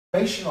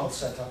operational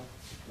setup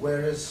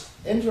where it's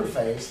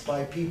interfaced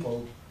by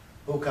people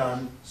who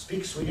can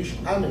speak Swedish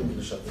and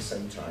English at the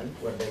same time,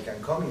 where they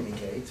can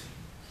communicate,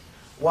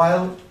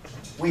 while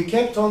we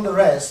kept on the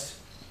rest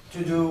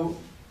to do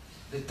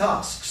the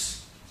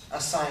tasks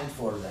assigned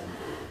for them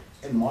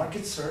in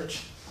market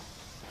search,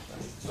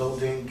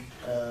 building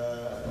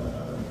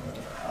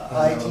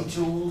IT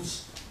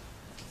tools,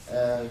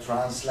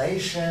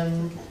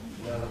 translation,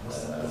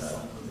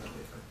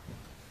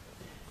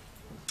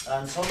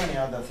 and so many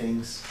other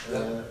things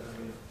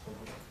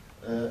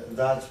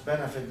that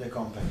benefit the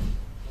company.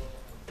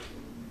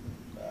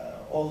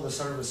 All the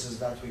services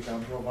that we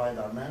can provide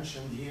are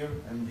mentioned here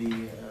in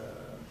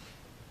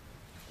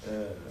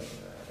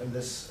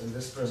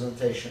this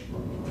presentation.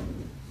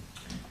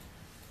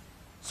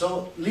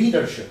 So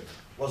leadership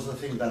was the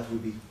thing that we'll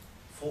be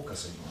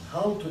focusing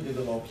on. How to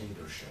develop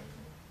leadership.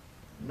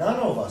 None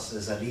of us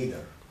is a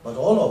leader, but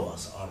all of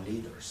us are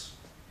leaders.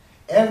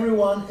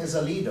 Everyone is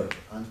a leader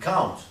and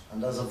count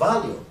and has a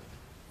value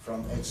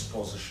from its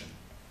position,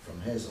 from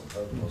his or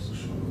her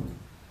position.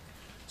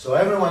 So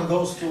everyone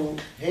goes to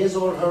his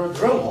or her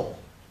drill hole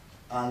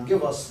and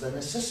give us the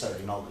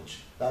necessary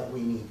knowledge that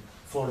we need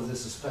for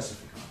this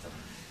specific matter.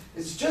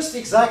 It's just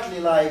exactly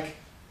like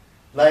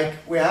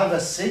we have a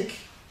sick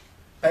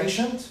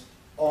patient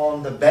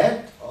on the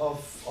bed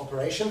of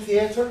operation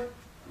theater,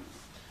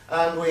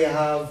 and we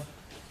have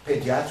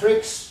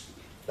pediatrics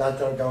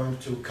that are going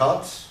to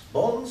cut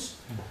bones.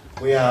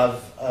 We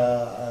have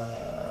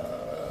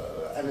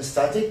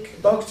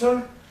anesthetic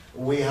doctor,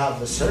 we have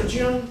the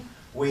surgeon,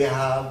 we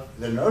have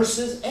the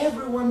nurses.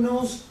 Everyone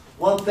knows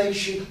what they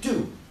should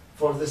do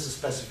for this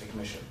specific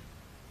mission.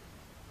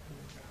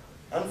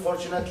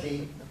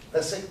 Unfortunately,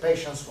 the sick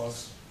patients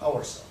was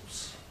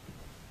ourselves,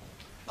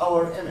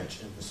 our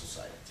image in the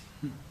society,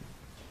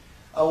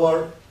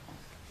 our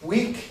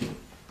weak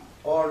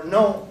or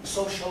no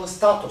social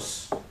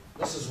status.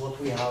 This is what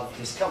we have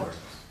discovered,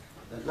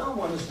 that no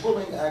one is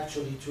willing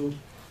actually to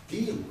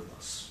deal with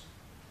us.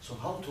 So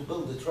how to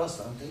build the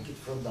trust and take it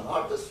from the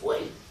hardest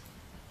way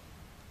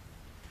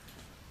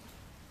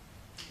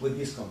with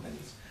these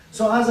companies.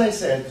 So as I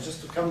said,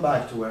 just to come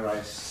back to where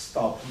I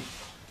stopped,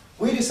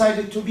 we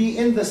decided to be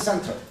in the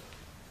center.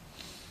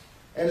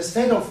 And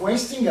instead of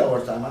wasting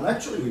our time, and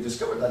actually we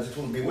discovered that it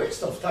will be a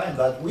waste of time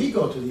that we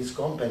go to these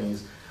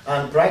companies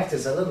and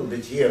practice a little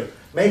bit here.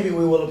 Maybe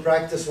we will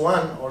practice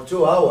 1 or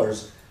 2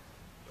 hours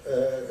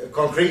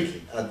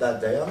concretely at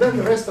that day, and then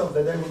the rest of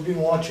the day we'll be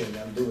watching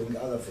and doing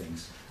other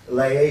things,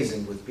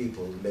 liaising with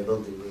people,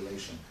 building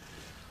relation.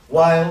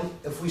 While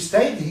if we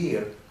stayed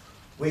here,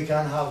 we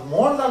can have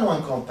more than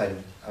one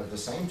company at the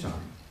same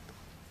time,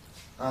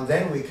 and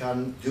then we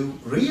can do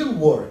real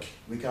work.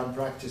 We can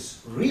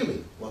practice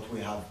really what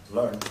we have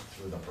learned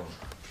through the program.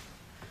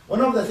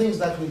 One of the things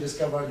that we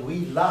discovered,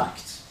 we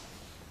lacked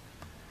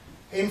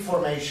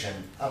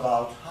information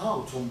about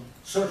how to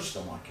search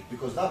the market,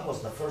 because that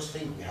was the first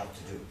thing we have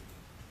to do.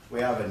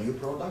 We have a new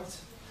product,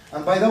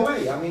 and by the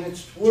way, I mean,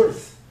 it's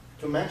worth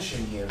to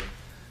mention here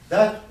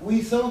that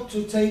we thought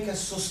to take a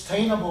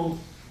sustainable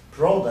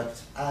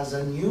product as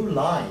a new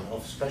line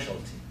of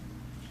specialty.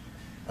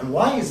 And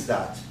why is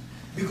that?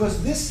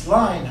 Because this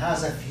line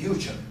has a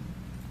future,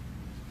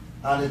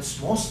 and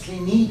it's mostly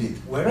needed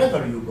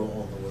wherever you go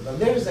all the world. And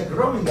there is a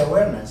growing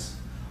awareness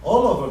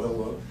all over the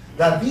world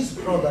that these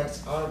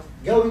products are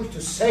going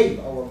to save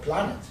our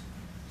planet.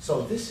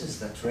 So this is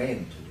the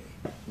trend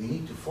today. We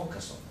need to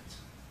focus on it.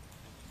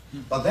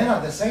 But then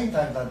at the same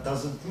time, that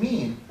doesn't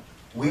mean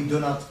we do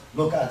not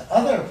look at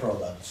other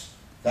products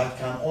that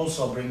can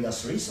also bring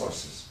us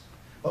resources.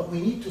 But we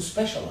need to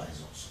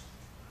specialize also.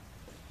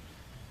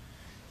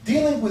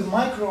 Dealing with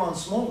micro and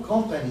small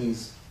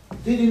companies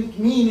didn't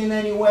mean in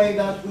any way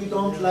that we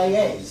don't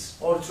liaise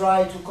or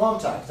try to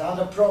contact and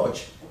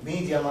approach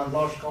medium and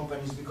large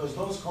companies, because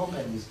those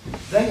companies,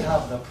 they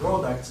have the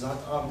products that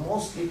are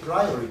mostly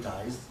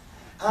prioritized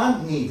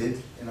and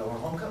needed in our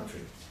home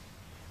country.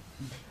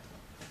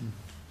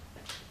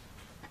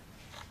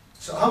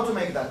 So how to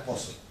make that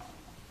possible?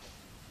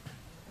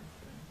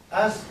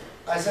 As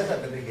I said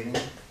at the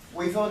beginning,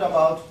 we thought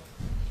about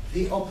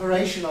the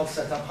operational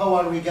setup. How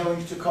are we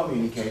going to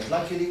communicate?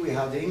 Luckily, we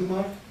had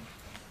Ingmar.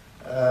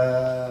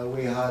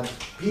 We had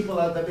people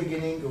at the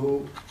beginning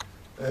who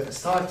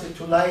started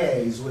to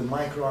liaise with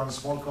micro and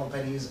small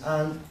companies,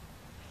 and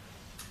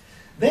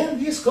then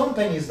these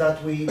companies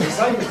that we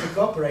decided to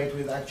cooperate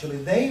with, actually,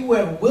 they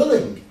were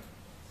willing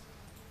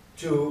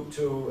to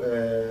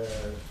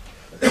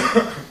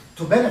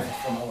benefit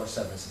from our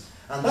services.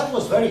 And that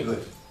was very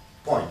good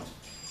point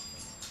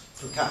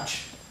to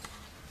catch.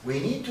 We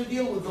need to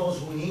deal with those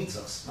who needs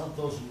us, not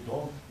those who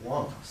don't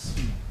want us.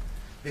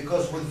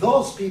 Because with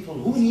those people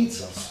who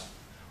needs us,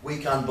 we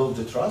can build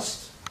the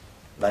trust,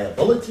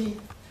 liability,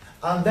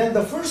 and then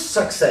the first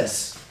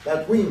success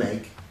that we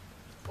make,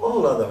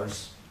 all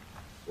others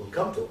will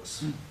come to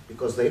us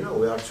because they know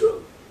we are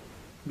true.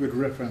 Good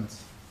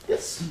reference.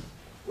 Yes,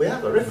 we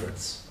have a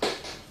reference.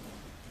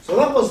 So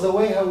that was the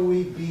way how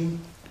we've been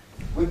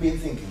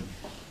thinking.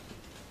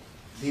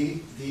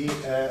 we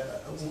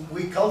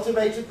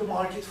cultivated the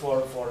market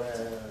for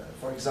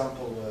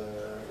example,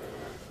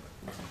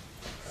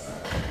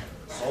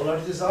 solar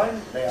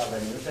design. They have a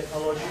new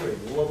technology,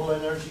 renewable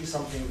energy,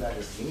 something that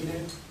is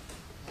needed.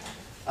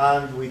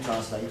 And we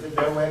translated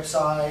their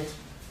website.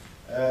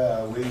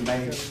 We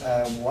made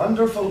a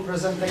wonderful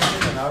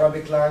presentation in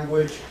Arabic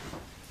language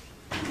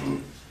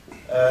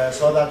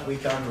so that we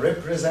can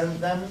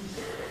represent them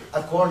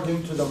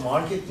according to the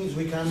market needs.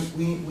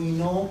 We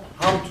know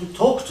how to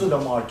talk to the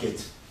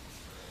market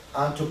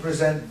and to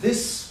present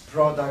this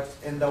product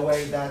in the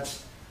way that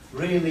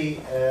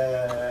really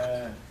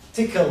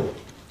tickle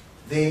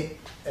the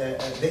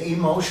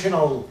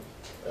emotional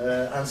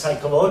and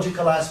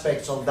psychological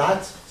aspects of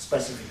that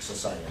specific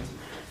society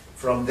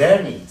from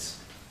their needs.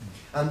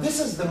 And this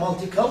is the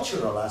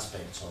multicultural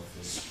aspects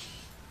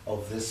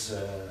of this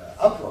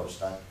approach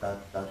that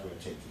we're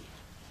taking.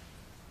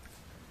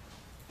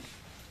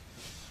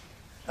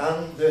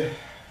 And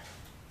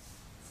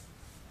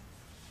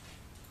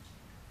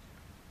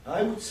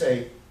I would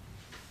say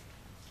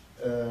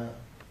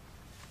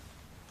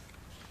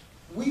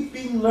we've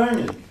been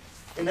learning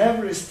in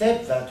every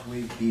step that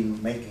we've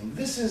been making.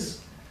 This is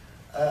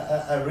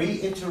a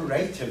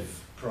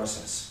reiterative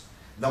process.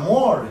 The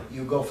more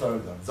you go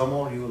further, the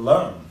more you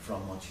learn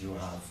from what you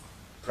have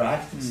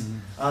practiced,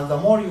 and the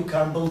more you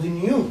can build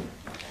new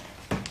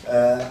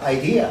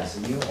ideas,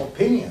 new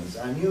opinions,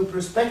 and new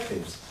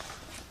perspectives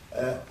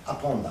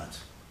upon that.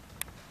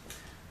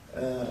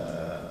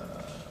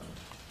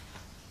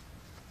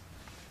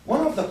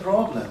 One of the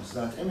problems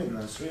that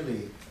immigrants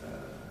really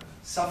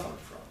suffer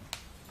from,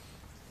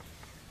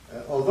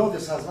 although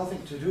this has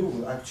nothing to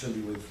do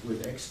actually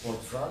with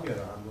export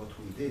formula and what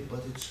we did,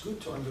 but it's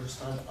good to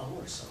understand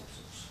ourselves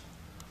also.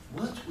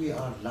 What we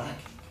are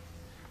lacking,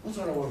 what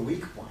are our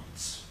weak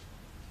points.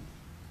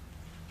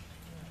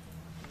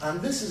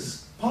 And this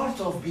is part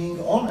of being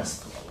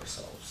honest to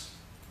ourselves.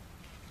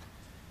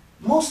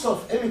 Most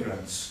of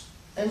immigrants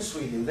in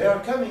Sweden, they are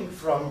coming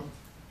from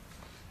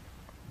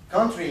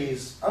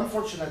countries,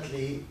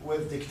 unfortunately,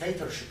 with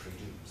dictatorship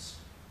regimes.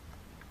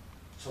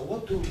 So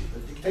what do the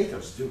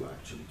dictators do,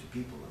 actually, to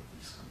people of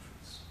these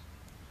countries?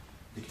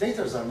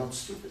 Dictators are not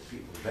stupid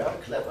people. They are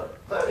clever,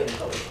 very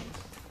intelligent.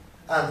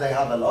 And they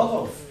have a lot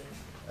of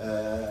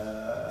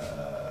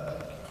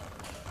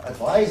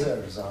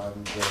advisors,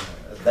 and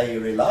they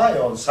rely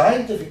on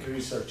scientific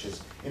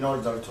researches in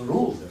order to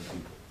rule their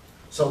people.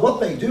 So what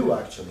they do,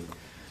 actually,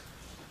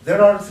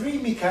 there are 3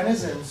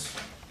 mechanisms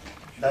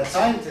that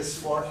scientists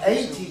for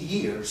 80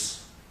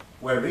 years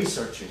were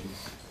researching.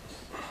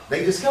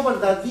 They discovered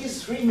that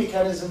these 3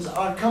 mechanisms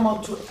are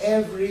common to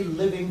every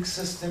living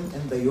system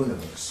in the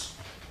universe,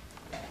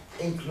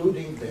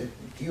 including the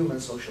human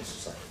social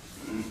society.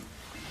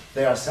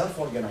 They are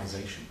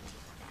self-organization,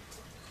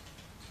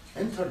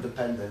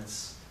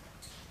 interdependence,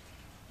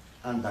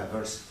 and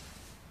diversity.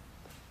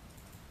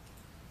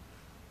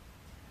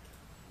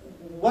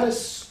 What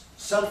is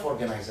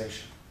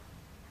self-organization?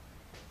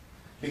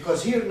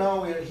 Because here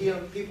now we hear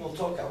people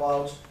talk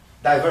about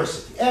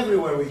diversity.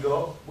 Everywhere we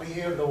go, we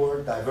hear the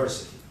word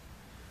diversity.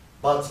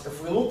 But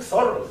if we look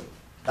thoroughly,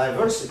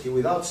 diversity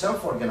without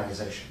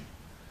self-organization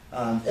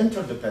and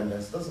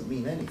interdependence doesn't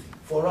mean anything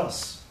for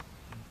us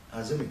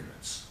as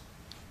immigrants.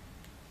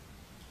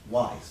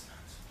 Why is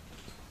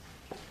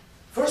that?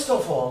 First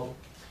of all,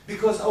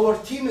 because our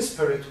team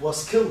spirit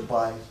was killed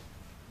by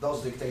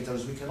those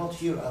dictators, we cannot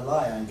here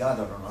ally and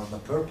gather around the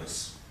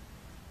purpose.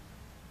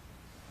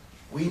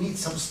 We need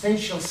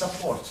substantial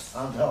support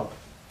and help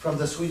from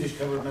the Swedish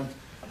government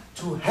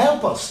to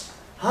help us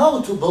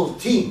how to build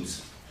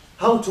teams,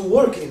 how to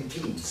work in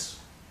teams.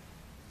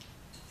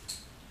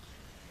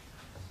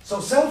 So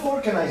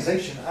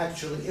self-organization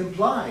actually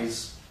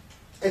implies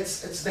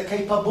it's the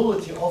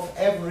capability of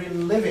every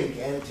living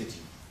entity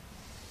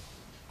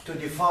to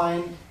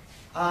define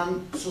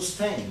and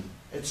sustain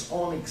its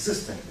own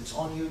existence, its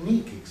own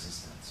unique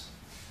existence,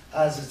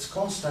 as it's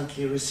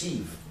constantly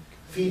receive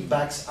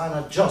feedbacks and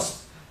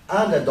adjust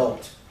and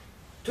adopt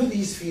to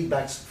these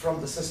feedbacks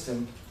from the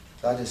system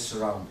that is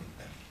surrounding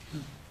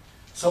them.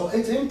 So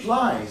it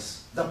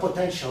implies the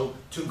potential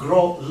to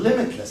grow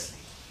limitlessly.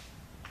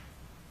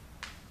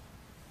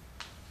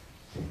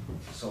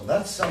 So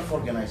that's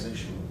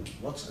self-organization.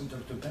 What's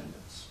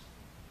interdependence?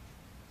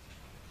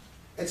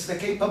 It's the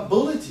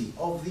capability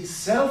of these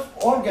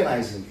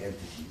self-organizing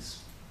entities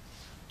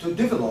to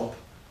develop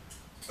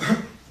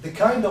the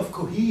kind of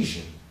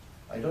cohesion.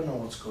 I don't know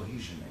what's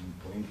cohesion in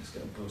English. Do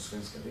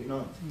you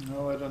know?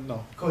 No, I don't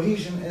know.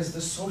 Cohesion is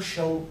the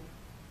social,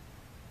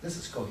 this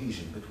is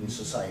cohesion between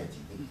society.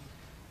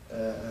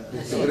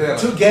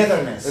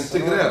 Togetherness.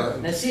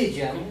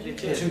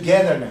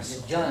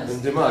 Togetherness.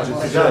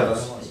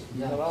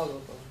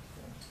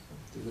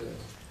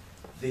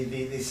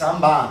 The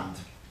samband,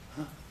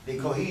 the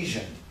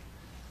cohesion,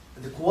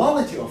 the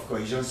quality of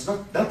cohesion. It's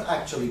not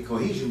actually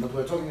cohesion, but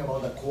we're talking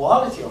about the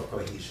quality of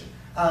cohesion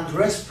and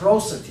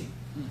reciprocity.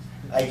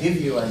 I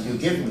give you and you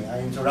give me.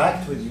 I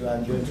interact with you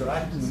and you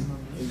interact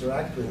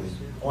with me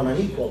on an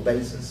equal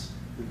basis.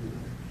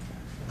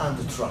 And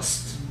the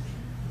trust.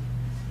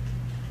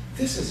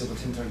 This is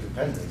what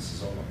interdependence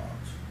is all about.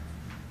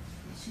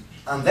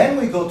 And then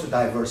we go to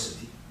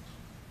diversity.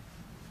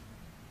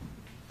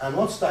 And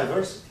what's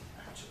diversity,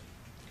 actually?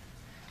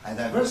 And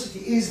diversity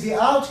is the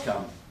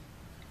outcome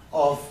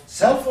of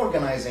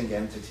self-organizing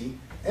entity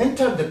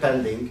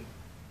interdepending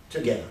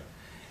together.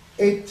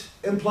 It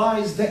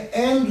implies the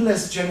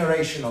endless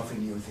generation of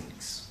new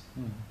things,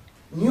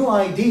 new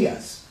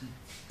ideas,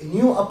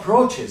 new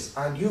approaches,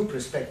 and new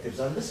perspectives.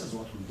 And this is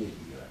what we did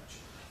here,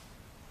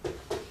 actually.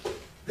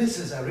 This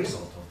is a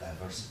result of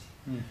diversity.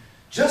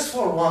 Just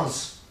for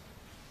once,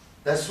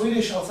 the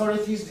Swedish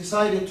authorities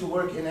decided to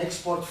work in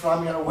export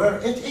framia where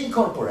it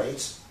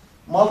incorporates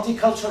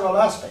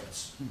multicultural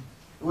aspects.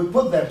 We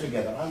put them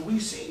together and we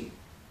see.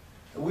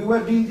 We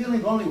were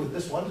dealing only with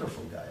this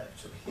wonderful guy,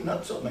 actually,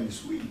 not so many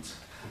Swedes,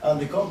 and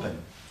the company.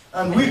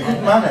 And we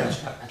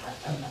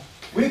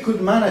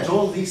could manage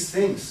all these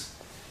things.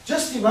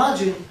 Just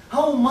imagine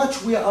how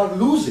much we are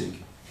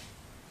losing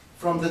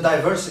from the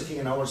diversity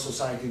in our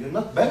society. We're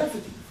not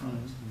benefiting from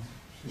it.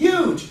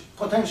 Huge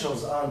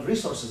potentials and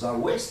resources are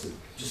wasted,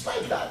 just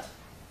like that,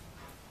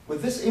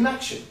 with this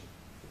inaction.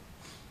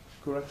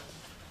 Correct.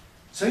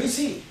 So you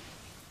see,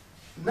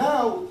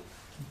 now,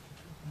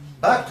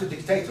 back to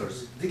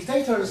dictators.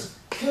 Dictators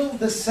kill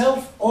the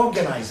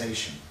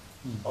self-organization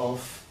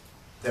of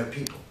their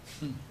people.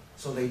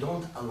 So they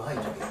don't ally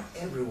together.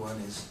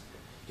 Everyone is,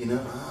 I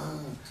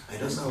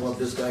don't know what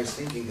this guy is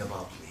thinking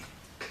about me.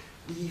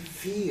 We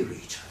fear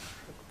each other.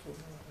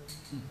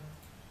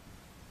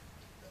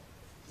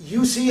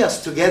 You see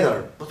us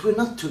together, but we're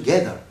not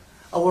together.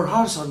 Our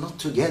hearts are not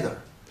together.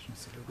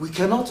 We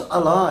cannot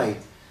ally.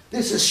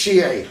 This is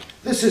Shia,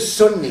 this is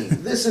Sunni,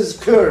 this is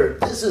Kurd,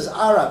 this is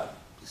Arab.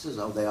 This is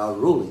how they are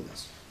ruling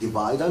us.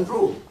 Divide and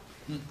rule.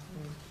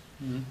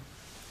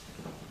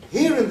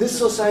 Here in this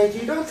society,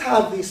 you don't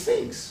have these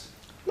things.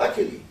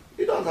 Luckily,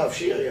 you don't have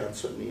Shia and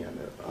Sunni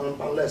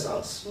unless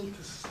us.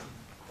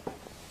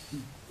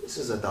 This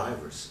is a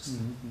diverse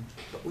system.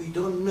 But we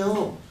don't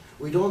know.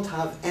 We don't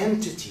have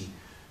entity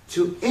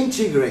to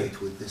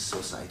integrate with this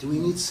society. We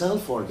need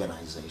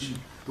self-organization.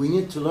 We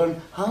need to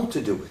learn how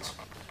to do it,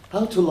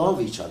 how to love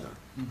each other,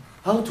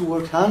 how to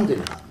work hand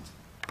in hand,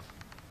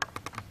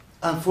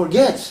 and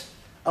forget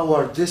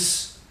our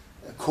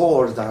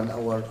discord and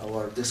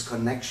our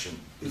disconnection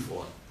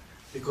before.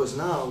 Because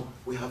now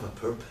we have a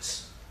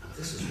purpose. And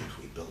this is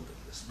what we build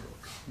in this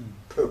program.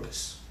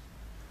 Purpose.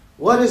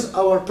 What is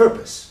our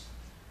purpose?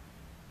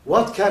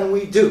 What can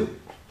we do?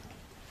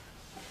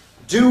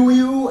 Do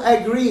you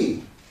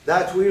agree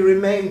that we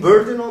remain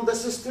burdened on the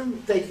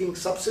system, taking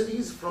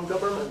subsidies from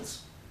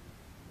governments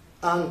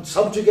and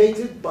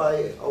subjugated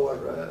by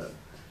our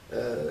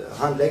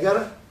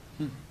handläggare?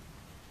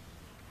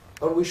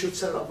 Or we should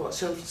set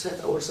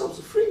ourselves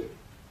free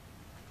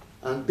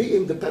and be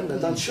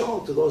independent and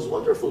show to those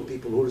wonderful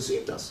people who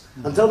received us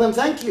and tell them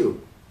thank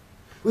you.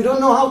 We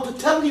don't know how to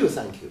tell you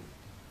thank you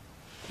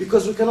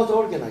because we cannot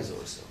organize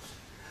ourselves.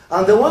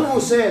 And the one who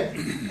said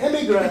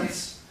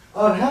immigrants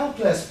are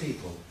helpless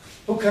people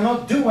who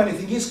cannot do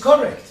anything is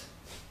correct.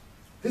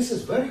 This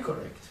is very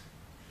correct.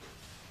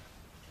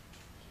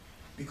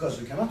 Because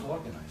we cannot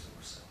organize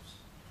ourselves.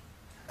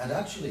 And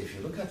actually, if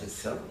you look at it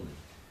thoroughly,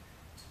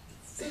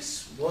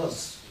 this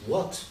was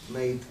what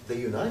made the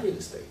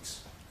United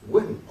States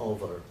win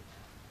over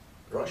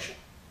Russia.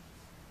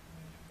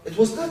 It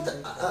was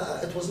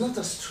not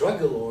a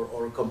struggle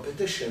or a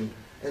competition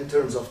in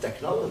terms of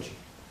technology.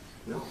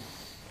 No,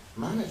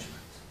 management.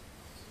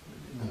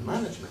 And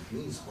management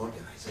means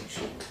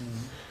organization.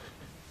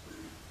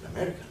 The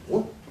American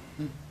won.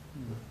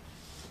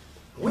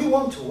 We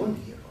want to win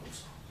here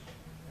also.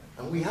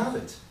 And we have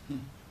it.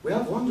 We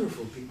have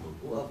wonderful people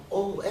who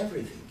have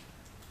everything.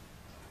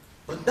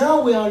 But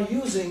now we are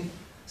using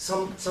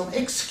some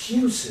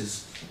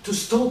excuses to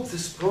stop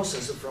this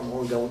process from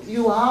ongoing.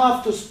 You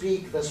have to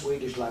speak the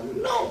Swedish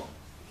language. No.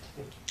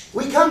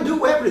 We can't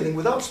do everything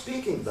without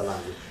speaking the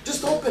language.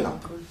 Just open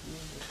up.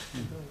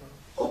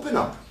 Open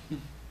up.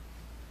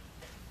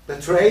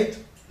 The trade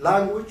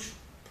language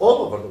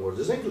all over the world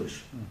is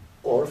English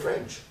or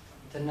French.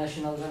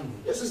 International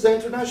language. This is the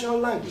international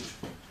language.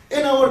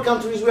 In our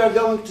countries, we are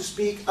going to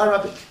speak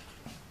Arabic.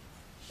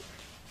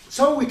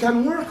 So we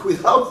can work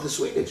without the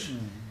Swedish.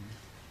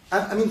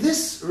 I mean,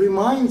 this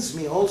reminds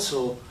me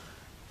also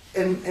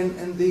in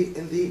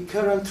the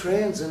current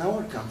trends in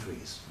our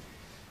countries.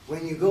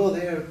 When you go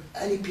there,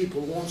 any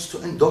people wants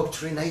to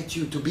indoctrinate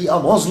you to be a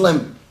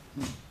Muslim.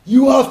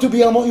 You have to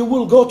be a Muslim. You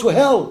will go to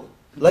hell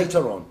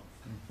later on.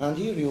 And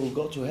here you will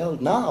go to hell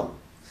now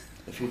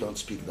if you don't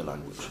speak the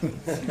language.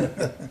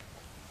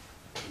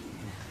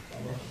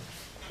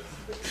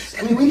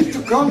 I mean, we need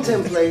to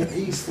contemplate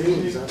these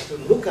things and to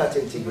look at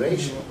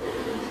integration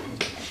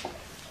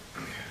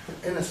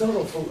in a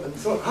thorough.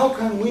 How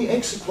can we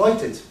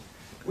exploit it?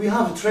 We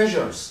have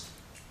treasures,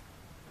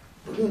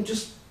 but we're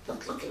just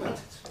not looking at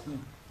it.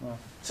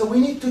 So we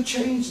need to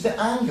change the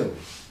angle.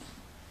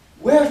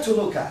 Where to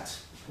look at?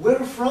 Where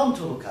from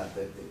to look at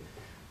it?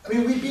 I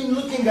mean, we've been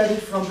looking at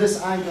it from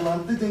this angle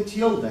and didn't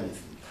yield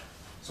anything.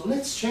 So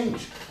let's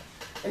change.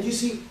 And you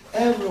see,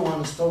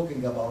 everyone is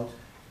talking about,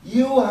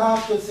 you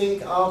have to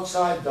think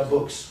outside the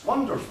books.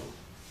 Wonderful.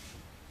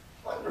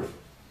 Wonderful.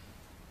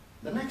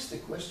 The next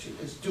question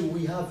is, do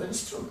we have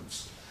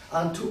instruments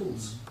and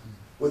tools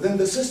within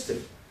the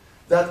system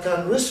that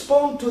can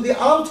respond to the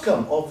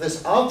outcome of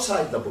this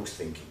outside the books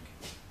thinking?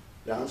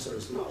 The answer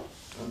is no,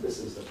 and this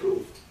is the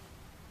proof.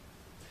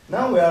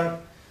 Now we are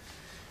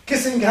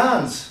kissing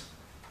hands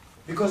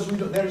because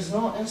there is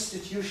no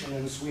institution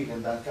in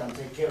Sweden that can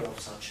take care of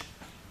such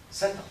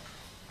setup.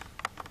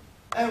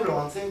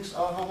 Everyone thinks,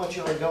 oh, how much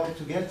you are going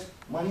to get?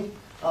 Money?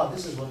 Ah,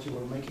 this is what you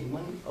are making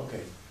money?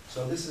 Okay,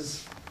 so this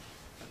is,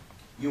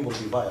 you will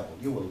be viable,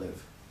 you will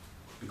live,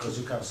 because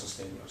you can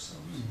sustain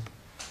yourselves.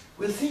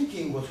 We're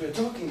thinking what we're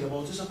talking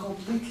about is a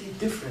completely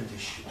different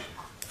issue.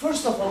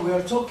 First of all, we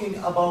are talking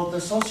about the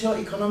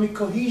socio-economic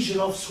cohesion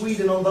of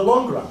Sweden on the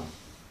long run.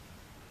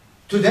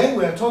 Today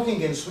we are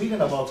talking in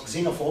Sweden about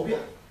xenophobia,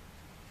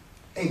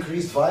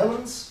 increased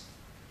violence,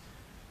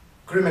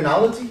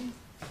 criminality,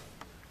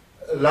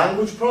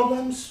 language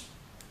problems,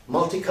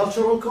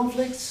 multicultural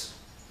conflicts.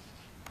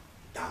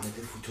 Damn it,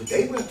 if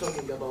today we're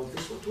talking about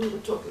this, what we were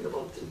talking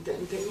about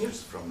in 10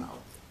 years from now,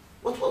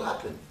 what will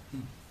happen?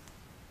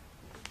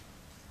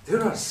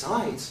 There are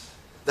sides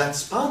that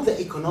span the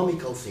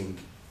economical thing,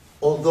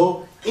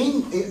 although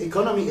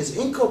economy is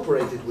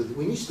incorporated with,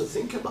 we need to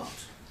think about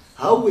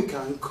how we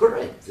can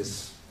correct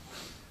this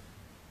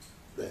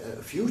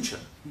future.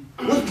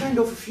 What kind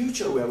of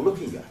future we are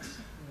looking at?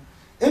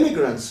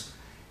 Immigrants,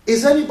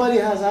 is anybody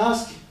has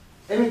asked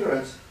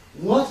immigrants,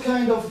 what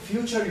kind of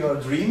future you are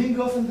dreaming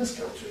of in this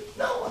country?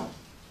 No one.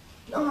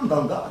 No one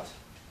done that.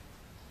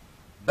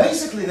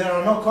 Basically, there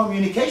are no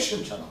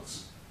communication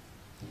channels.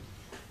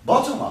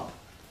 Bottom up,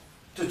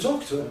 to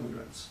talk to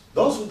immigrants.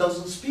 Those who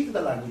doesn't speak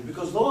the language,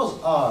 because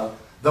those are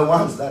the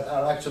ones that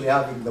are actually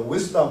having the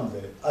wisdom,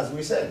 as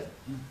we said.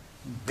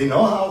 The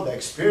know-how, the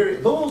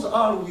experience, those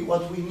are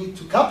what we need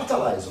to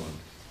capitalize on.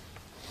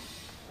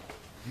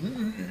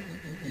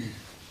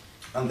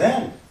 And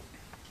then,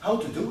 how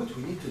to do it?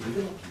 We need to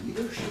develop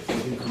leadership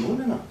in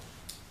kommunerna.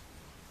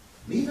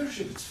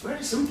 Leadership, it's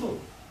very simple.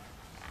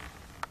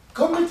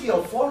 Committee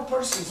of 4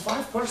 persons,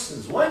 5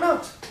 persons, why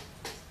not?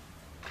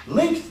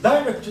 Linked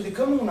direct to the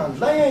commune and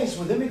liaise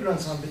with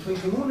immigrants and between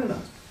kommunerna.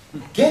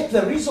 Get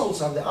the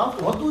results and the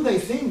outcome. What do they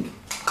think?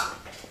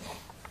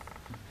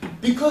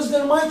 Because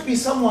there might be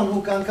someone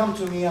who can come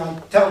to me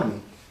and tell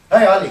me,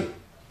 hey Ali,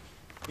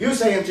 you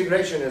say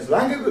integration is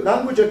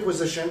language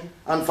acquisition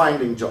and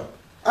finding job.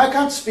 I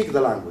can't speak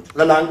the language.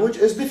 The language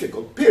is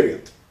difficult,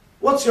 period.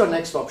 What's your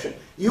next option?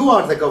 You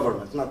are the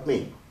government, not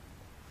me.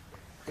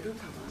 I don't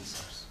have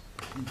answers.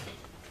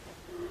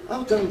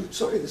 I'll tell them,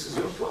 sorry, this is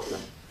your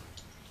problem,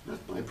 not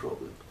my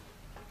problem.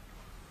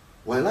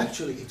 Well,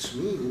 actually, it's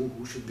me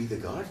who should be the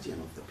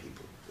guardian of the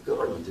people. The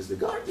government is the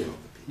guardian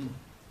of the people.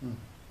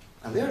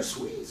 And they are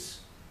Swedes.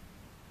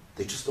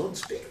 They just don't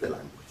speak the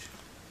language.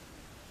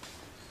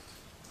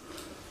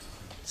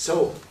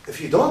 So, if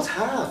you don't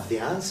have the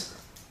answer,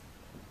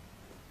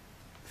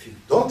 if you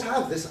don't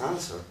have this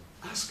answer,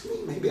 ask me.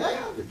 Maybe I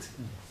have it.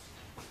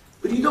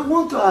 But you don't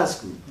want to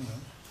ask me.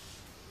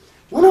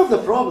 One of the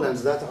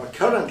problems that are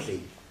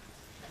currently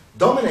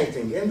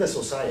dominating in the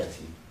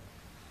society,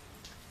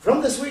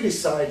 from the Swedish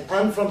side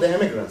and from the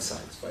immigrant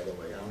sides, by the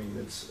way, I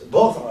mean,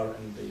 both are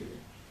in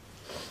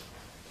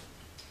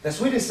the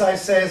Swedish side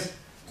says,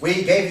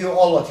 we gave you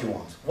all what you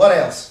want. What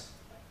else?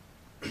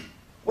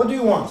 What do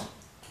you want?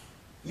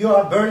 You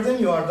are burdened,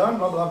 you are done,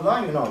 blah, blah,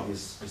 blah. You know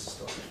this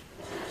story.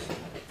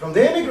 From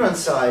the immigrant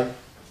side,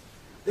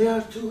 they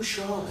are too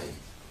shy.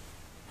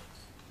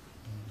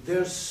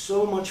 They're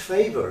so much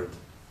favored,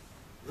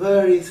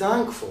 very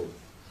thankful,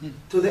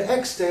 to the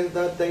extent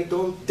that they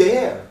don't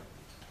dare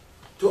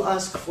to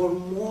ask for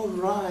more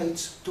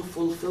rights to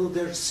fulfill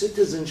their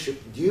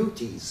citizenship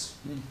duties.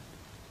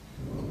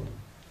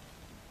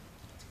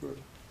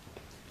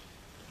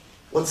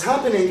 What's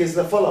happening is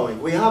the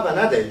following. We have an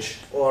adage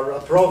or a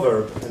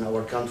proverb in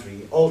our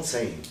country, old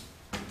saying.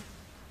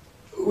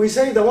 We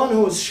say the one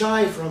who is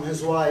shy from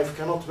his wife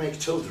cannot make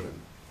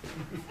children.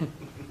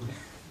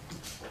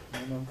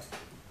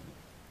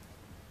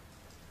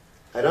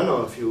 I don't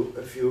know if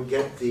you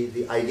get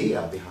the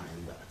idea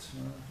behind that.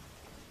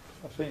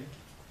 I think.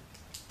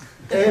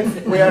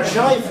 If we are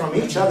shy from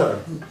each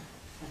other,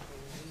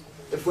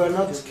 if we're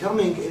not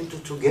coming into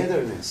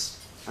togetherness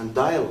and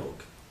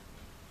dialogue,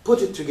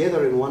 put it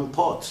together in one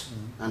pot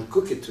and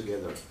cook it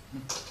together,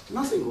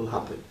 nothing will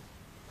happen.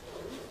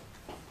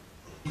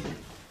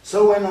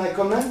 So when I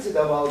commented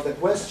about the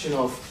question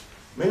of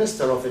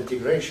Minister of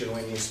Integration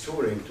when he's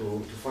touring to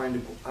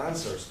find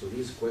answers to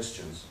these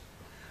questions,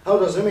 how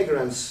does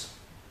immigrants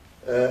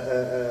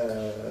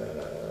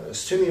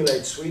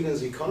stimulate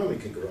Sweden's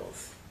economic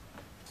growth?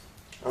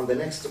 And the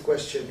next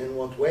question, in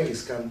what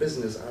ways can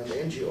business and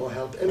NGO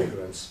help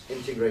immigrants'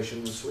 integration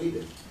in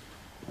Sweden?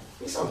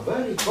 These are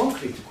very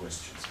concrete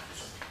questions,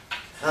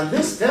 actually. And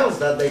this tells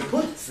that they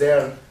put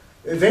their,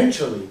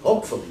 eventually,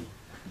 hopefully,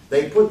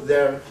 they put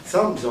their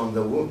thumbs on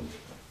the wound.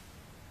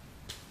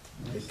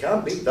 It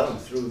can be done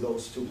through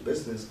those two,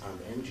 business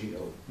and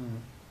NGO.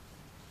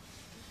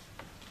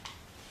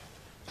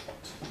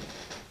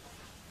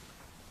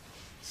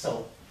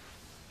 So,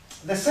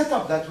 the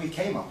setup that we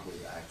came up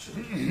with,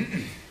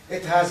 actually,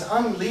 it has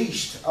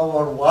unleashed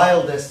our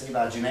wildest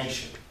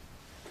imagination.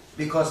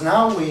 Because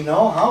now we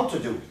know how to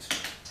do it.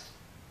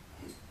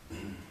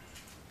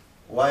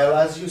 While,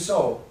 as you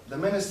saw, the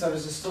minister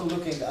is still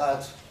looking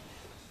at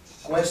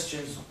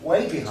questions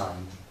way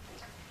behind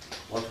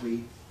what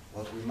we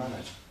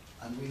manage.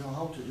 And we know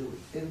how to do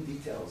it in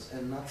details,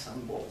 in nuts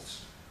and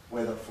bolts,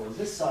 whether for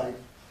this side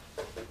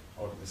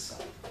or this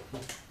side.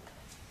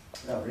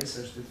 We have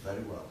researched it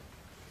very well.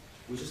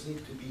 We just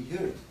need to be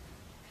heard.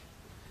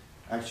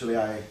 Actually,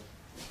 I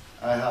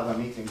have a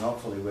meeting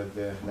hopefully with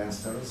the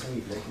Länsstyrelsen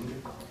in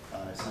Blekinge.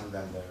 I send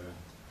them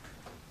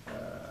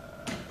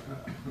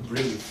the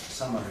brief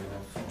summary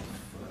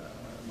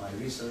of my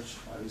research,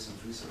 my recent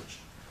research.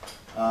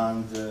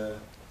 And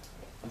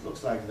it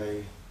looks like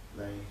they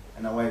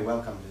in a way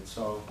welcomed it.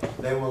 So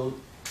they will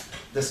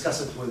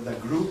discuss it with a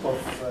group of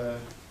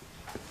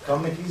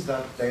committees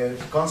that they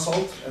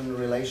consult in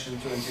relation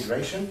to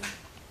integration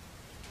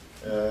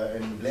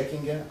in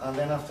Blekinge. And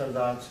then after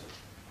that,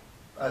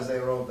 as they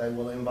wrote, they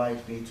will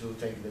invite me to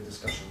take the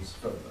discussions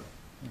further.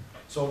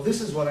 So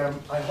this is what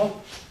I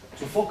hope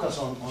to focus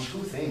on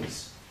two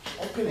things: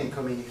 opening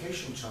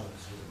communication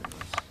channels with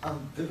immigrants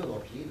and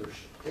develop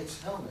leadership.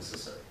 It's hell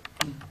necessary.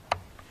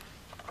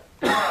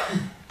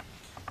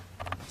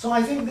 So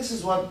I think this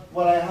is what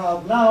I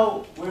have.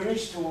 Now we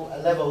reach to a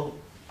level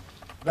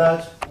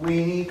that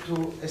we need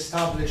to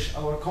establish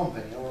our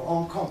company, our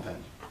own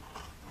company.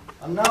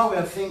 And now we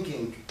are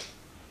thinking,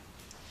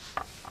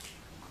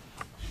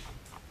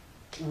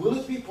 will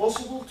it be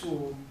possible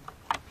to,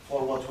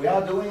 for what we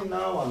are doing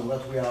now and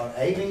what we are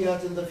aiming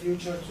at in the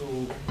future,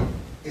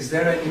 is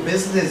there any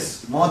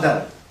business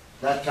model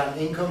that can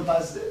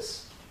encompass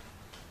this?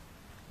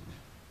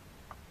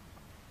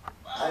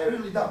 I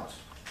really doubt.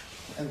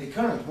 And the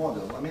current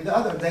model, I mean, the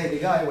other day, the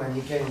guy, when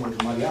he came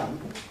with Marianne,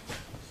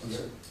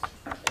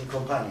 in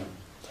companion,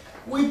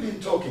 we've been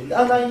talking,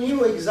 and I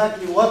knew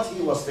exactly what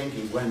he was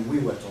thinking when we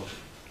were talking.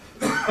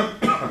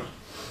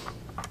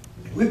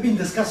 We've been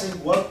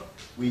discussing what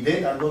we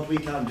did and what we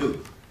can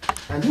do.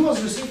 And he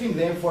was receiving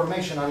the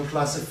information and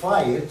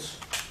classify it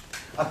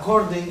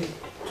according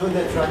to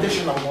the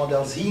traditional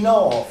models he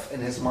knows of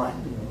in his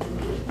mind.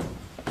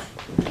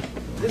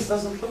 This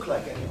doesn't look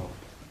like any of it.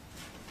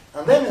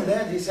 And then in the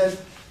end he said,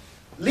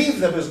 leave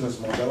the business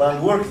model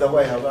and work the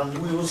way out, and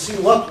we will see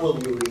what will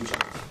you reach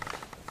at.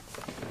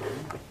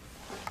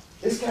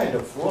 This kind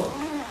of work,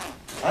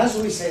 as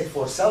we said,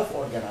 for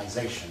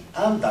self-organization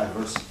and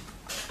diversity,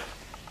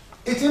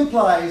 it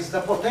implies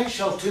the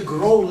potential to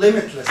grow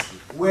limitlessly,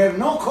 where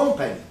no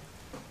company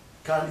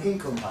can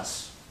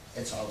encompass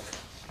its outcome.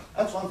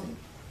 That's one thing.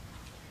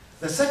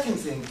 The second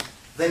thing,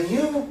 the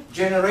new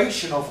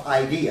generation of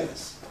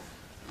ideas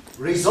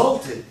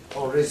resulting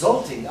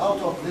out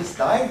of this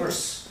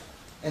diverse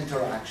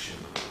interaction.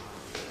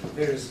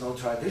 There is no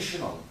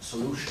traditional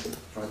solution,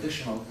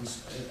 traditional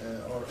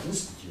or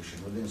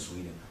institution within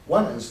Sweden,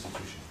 one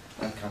institution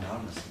that can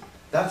harness it.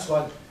 That's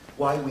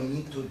why we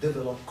need to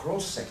develop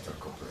cross-sector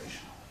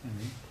cooperation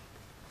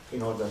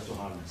in order to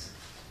harness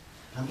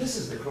it. And this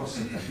is the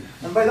cross-sector.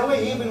 And by the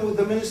way, even with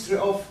the Ministry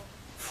of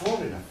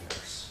Foreign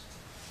Affairs,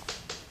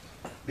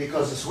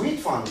 because the Swede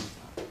Fund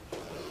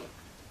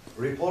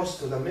reports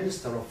to the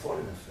Minister of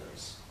Foreign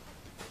Affairs,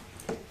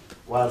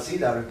 while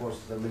SIDA reports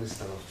to the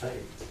Minister of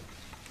Trade.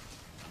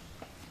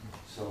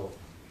 So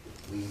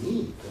we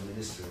need the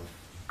Ministry of,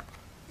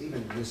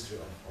 even Ministry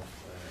of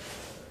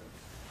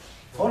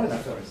Foreign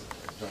Affairs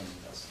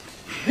joining us.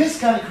 This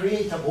can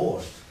create a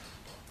board,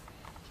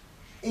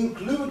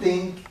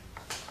 including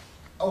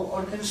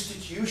an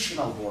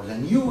institutional board, a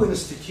new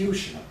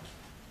institution.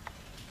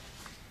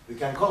 We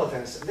can call it,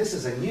 this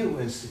is a new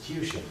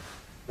institution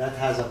that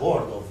has a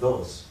board of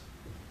those.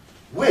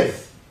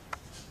 With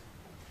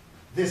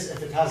this,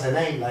 if it has a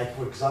name, like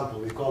for example,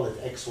 we call it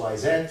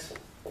XYZ,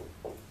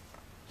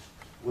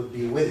 would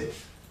be with it.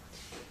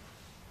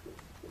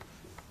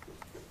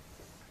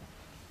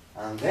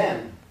 And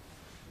then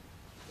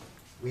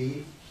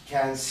we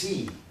can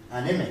see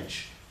an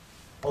image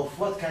of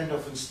what kind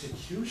of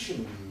institution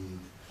we need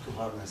to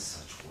harness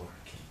such work.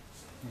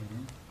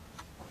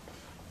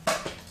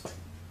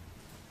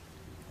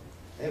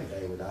 If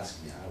they would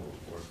ask me, I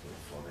would work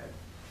for them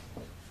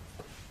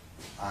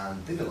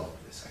and develop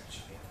this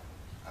actually.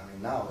 I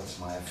mean, now it's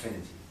my affinity.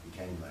 It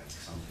became like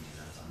something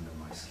that's under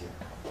my skin.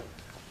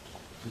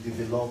 To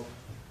develop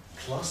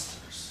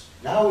clusters.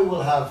 Now we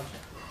will have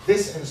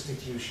this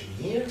institution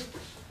here.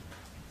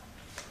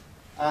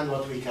 And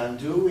what we can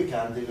do, we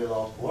can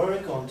develop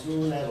work on two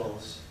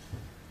levels.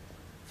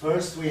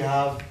 First, we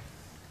have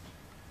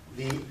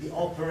the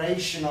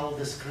operational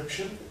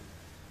description.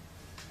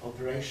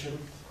 Operation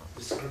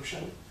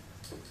description.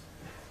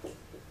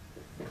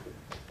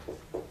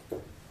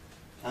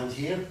 And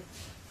here,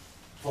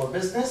 for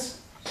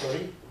business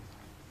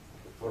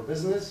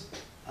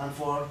and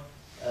for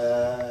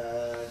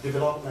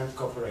development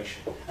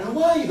cooperation. And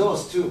why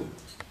those two?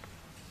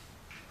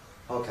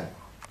 Okay.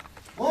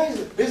 Why is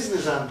it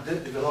business and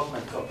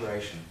development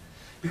cooperation?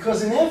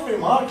 Because in every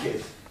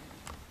market,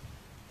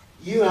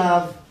 you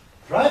have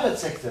private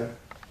sector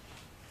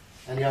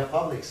and you have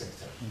public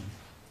sector.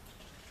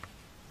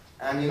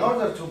 And in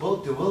order to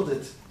build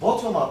it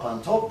bottom up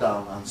and top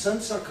down and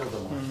circle the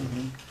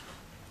market,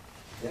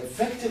 the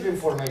effective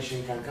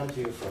information can come to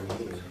you from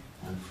here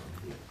and from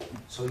here.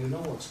 So you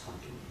know what's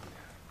happening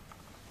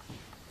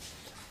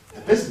there.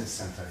 The business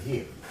center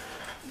here.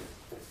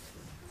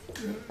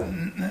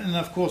 And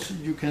of course,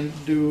 you can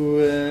do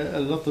a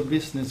lot of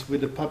business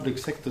with the public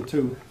sector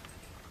too.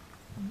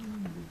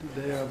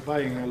 They are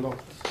buying a lot.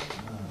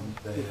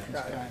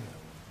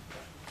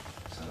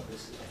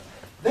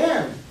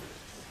 Then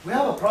we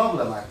have a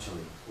problem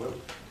actually. Well,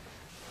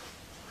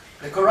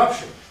 the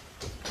corruption.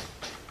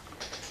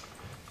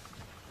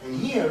 And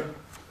here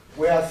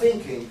we are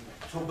thinking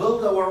to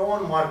build our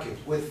own market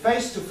with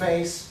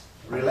face-to-face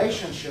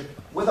relationship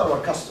with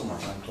our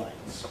customers and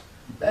clients.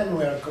 Then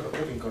we are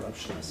putting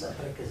corruption aside.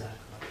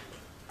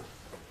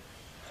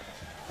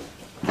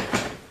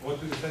 What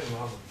do you say,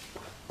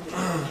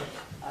 Mohammed?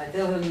 I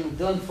tell him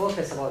don't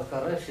focus about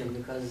corruption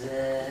because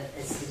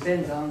it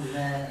depends on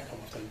the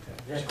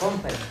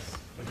companies.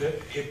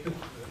 It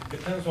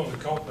depends on the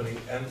company,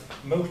 and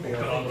mostly I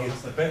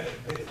think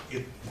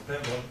it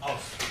depends on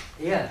us.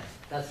 Yeah,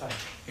 that's right.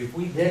 If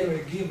we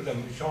give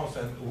them a chance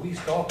and we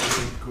start to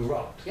be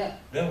corrupt, Yeah,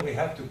 then we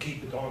have to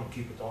keep it on,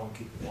 keep it on,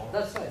 keep it on.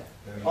 that's right.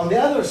 On the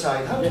other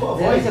side, how to There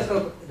avoid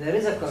is there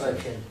is a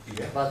corruption,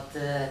 Yeah. but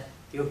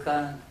you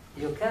can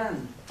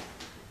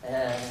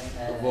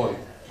Avoid.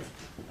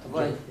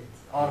 avoid it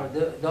or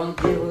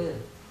don't deal with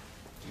it.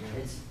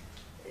 It's,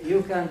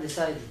 you can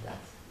decide that.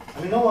 I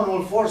mean, no one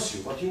will force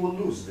you, but you will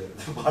lose the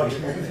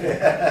argument.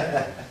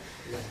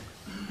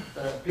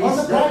 Please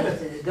the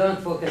private.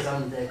 don't focus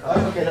on the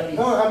corruption. Okay,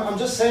 no, I'm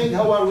just saying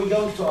how are we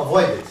going to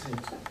avoid it.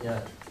 Yeah.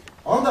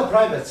 On the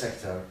private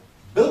sector,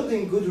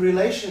 building good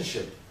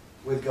relationship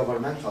with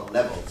governmental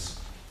levels,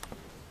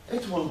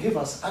 it will give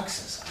us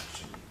access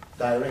actually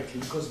directly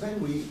because then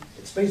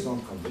it's based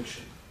on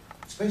conviction,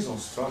 it's based on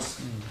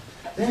trust.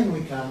 Then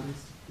we can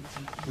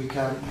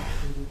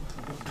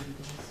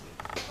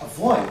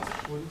avoid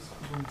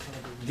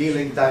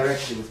dealing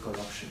directly with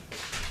corruption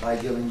by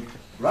dealing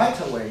right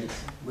away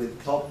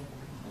with top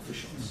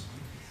officials.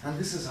 And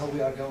this is how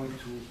we are going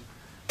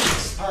to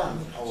expand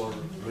our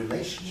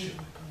relationship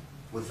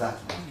with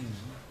that market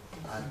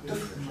at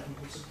different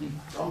levels,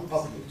 from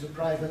public to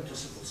private to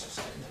civil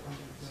society.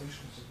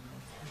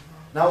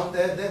 Now,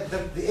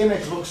 the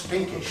image looks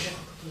pinkish.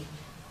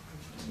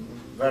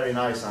 Very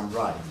nice and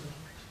bright.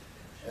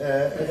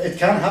 It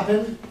can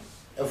happen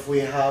if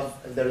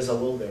there is a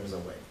will, there is a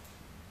way.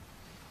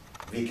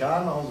 We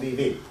can or we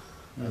will,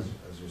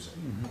 as you say.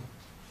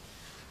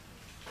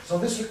 So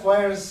this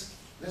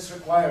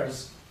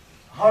requires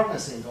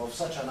harnessing of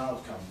such an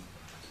outcome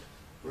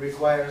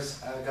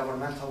requires a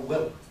governmental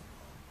will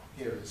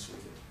here in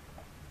Sweden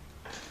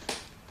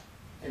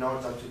in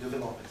order to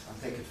develop it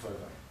and take it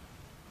further.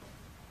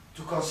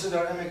 To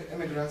consider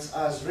immigrants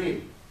as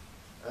real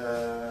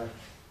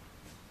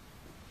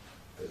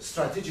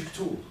strategic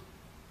tool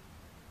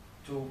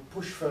to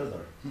push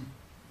further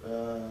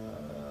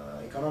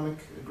economic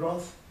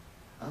growth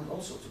and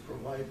also to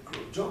provide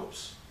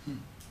jobs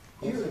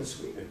here in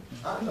Sweden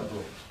and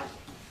abroad.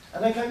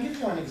 And I can give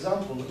you an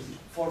example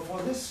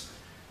for this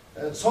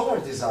solar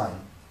design.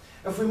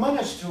 If we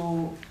manage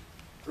to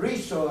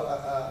reach to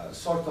a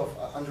sort of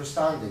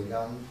understanding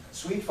and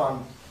Swede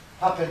Fund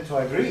happen to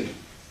agree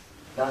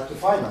that to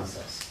finance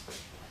us,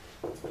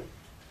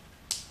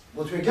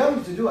 what we're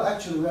going to do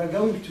actually, we are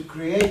going to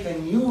create a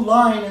new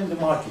line in the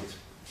market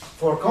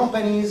for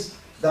companies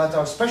that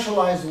are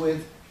specialized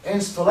with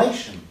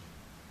installation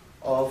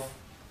of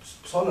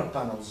solar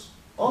panels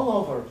all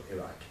over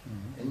Iraq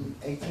in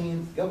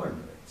 18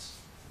 governorates.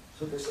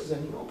 So this is a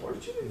new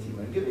opportunity.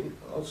 We're giving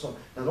also,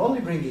 not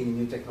only bringing in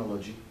new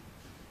technology,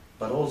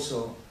 but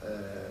also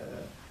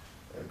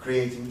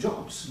creating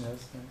jobs.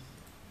 Yes, yes.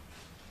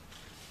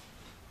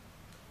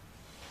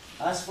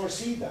 As for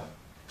SIDA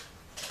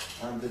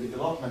and the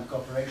development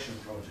cooperation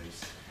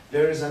projects,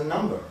 there is a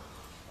number.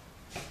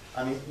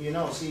 I mean, you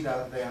know,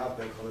 SIDA, they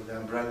call it the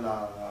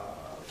umbrella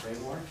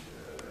framework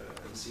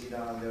in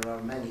SIDA, and there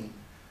are many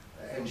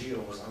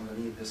NGOs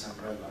underneath this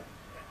umbrella.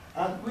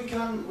 And we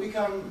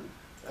can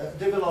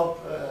develop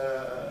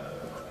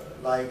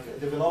like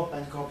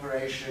development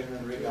cooperation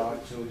in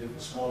regard to the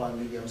small and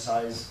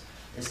medium-sized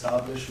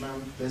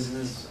establishment,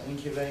 business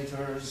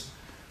incubators,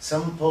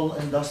 simple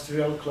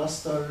industrial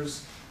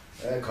clusters,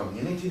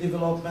 community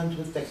development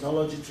with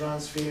technology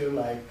transfer,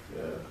 like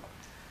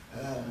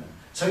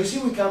so you see,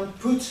 we can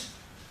put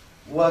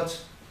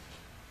what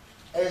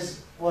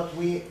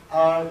we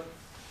are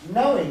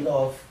knowing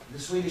of the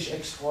Swedish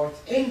export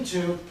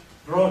into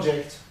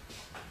project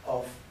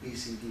of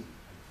BCD.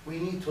 We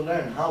need to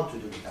learn how to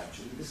do it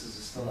actually. This is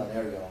still an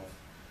area of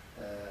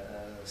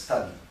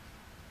study.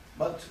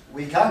 But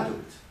we can do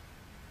it.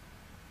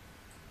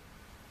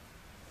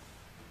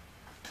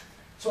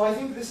 So I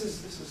think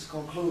this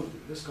conclude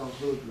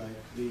like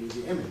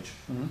the image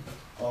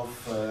of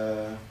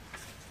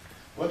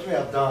what we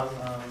have done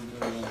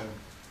and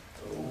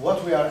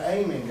what we are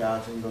aiming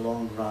at in the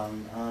long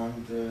run,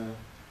 and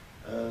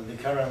the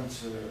current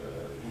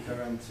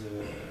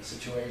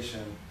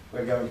situation.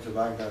 We're going to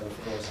Baghdad,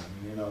 of course,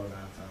 and you know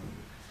that. And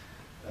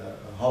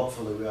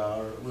hopefully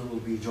we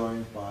will be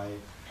joined by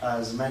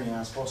as many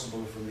as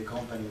possible from the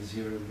companies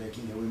here in the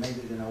Kenya. We made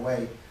it in a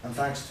way, and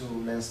thanks to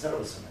Lens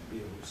Terrelson who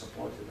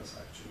supported us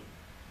actually.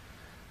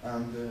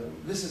 And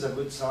this is a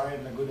good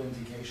sign, a good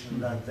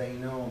indication that they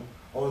know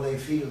or they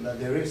feel that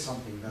there is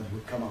something that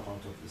will come up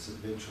out of this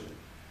eventually,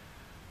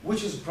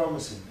 which is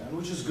promising and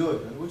which is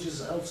good and which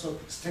is also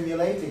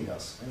stimulating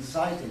us,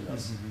 inciting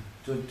us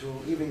to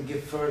even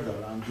give further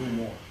and do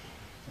more.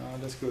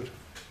 That's good.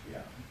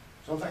 Yeah.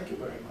 So thank you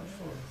very much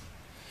for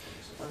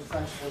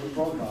thanks for the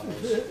program.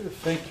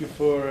 Thank you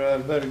for a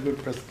very good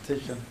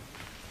presentation.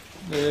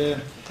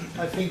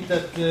 I think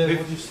that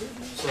what you said.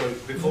 Sorry,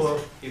 before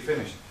you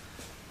finish,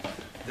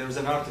 there is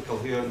an article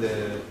here in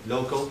the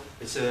local.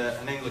 It's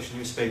an English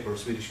newspaper,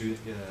 Swedish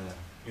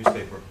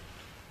newspaper.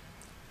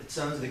 It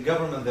says the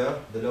government there,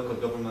 the local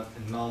government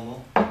in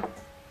Malmo,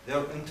 they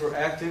are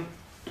interacting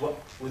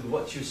with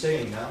what you're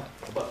saying now,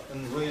 but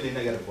in a really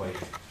negative way.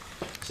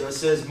 So it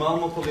says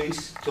Malmo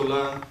police to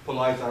learn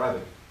polite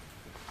Arabic.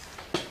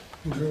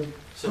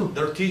 So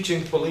they're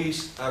teaching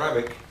police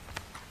Arabic,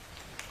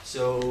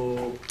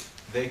 so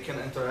they can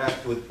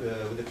interact with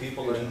the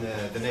people in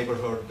the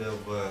neighborhood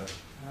of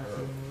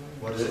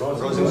what is it?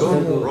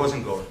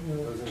 Rosengård.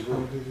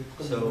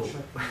 So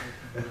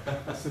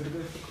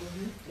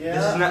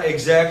this is not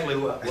exactly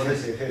what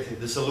is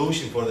the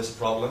solution for this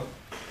problem.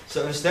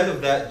 So instead of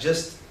that,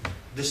 just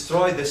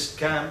destroy this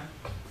camp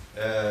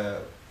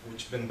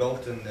which been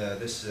built in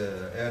this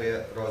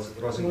area,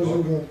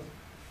 Rosengård.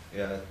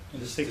 Yeah, in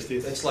the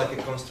 60s. It's like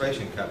a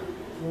concentration camp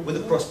with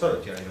a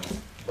prosperity, I know,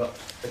 but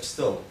it's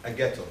still a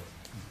ghetto.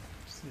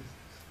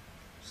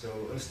 So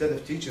instead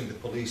of teaching the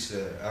police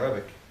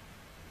Arabic,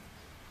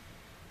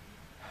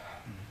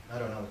 I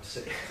don't know what to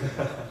say.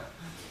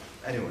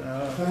 Anyway.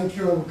 Thank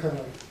you, Abu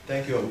Kamal.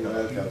 Thank you, Abu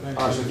Kamal.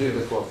 I should do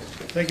the quote.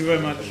 Thank you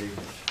very much.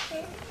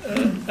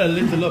 A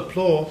little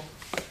applause.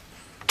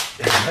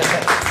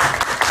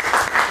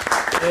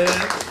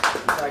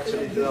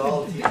 Actually, the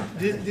whole team.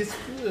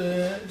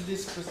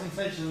 This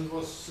presentation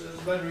was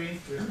very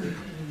interesting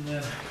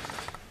in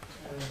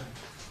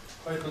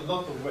quite a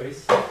lot of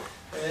ways.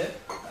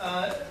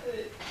 I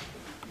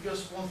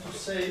just want to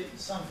say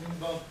something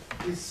about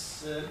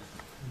this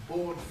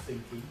board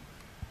thinking.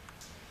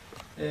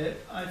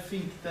 I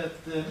think that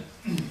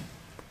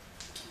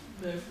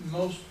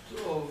most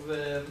of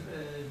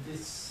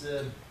this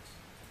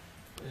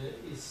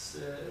is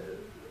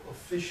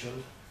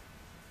official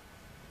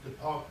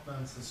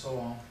departments and so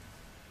on,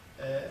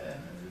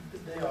 and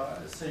they are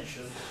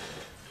essential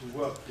to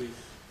work with,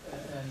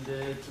 and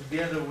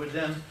together with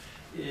them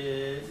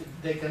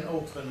they can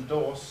open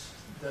doors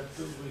that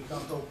we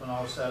can't open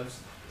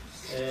ourselves.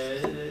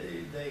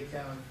 They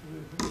can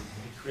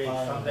create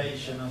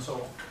foundation and so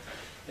on.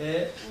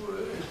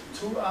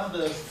 Two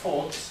other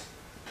thoughts.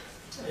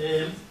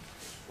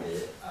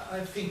 I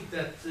think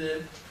that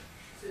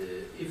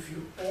if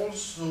you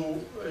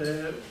also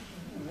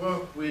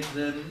work with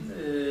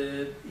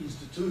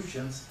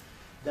institutions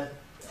that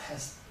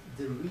has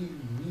the real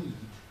need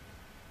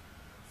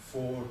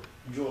for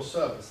your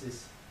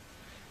services,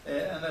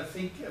 and I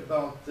think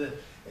about the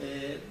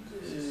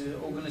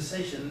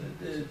organization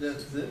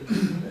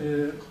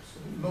that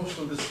most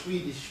of the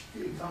Swedish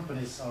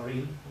companies are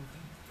in,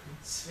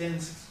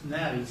 Svensk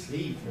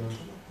Näringsliv.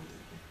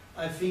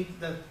 I think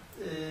that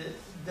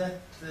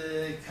that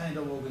kind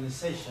of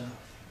organization,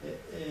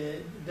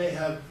 they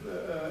have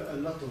a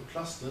lot of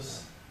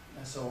clusters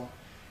and so on.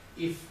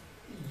 If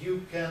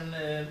you can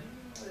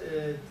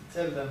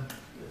tell them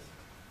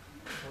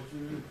what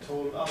you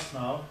told us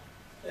now,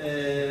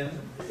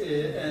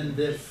 and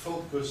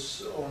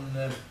focus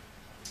on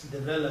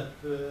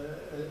develop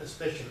a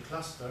special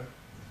cluster,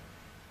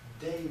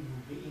 they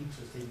will be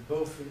interested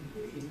both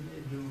in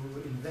new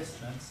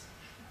investments,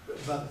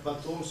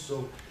 but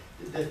also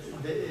that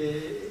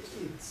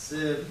it's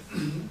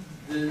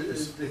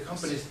the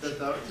companies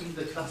that are in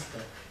the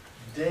cluster,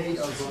 they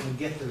are going to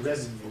get the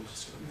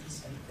revenues,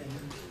 and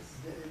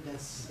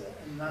that's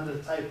another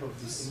type of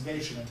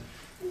disengagement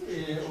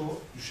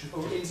or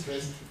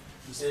interest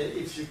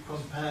if you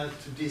compare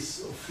to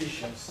these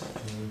officials.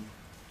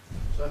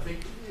 So I think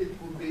it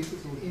would be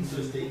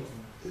interesting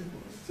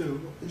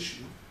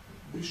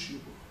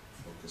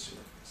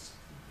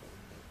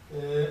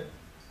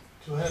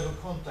to have a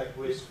contact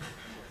with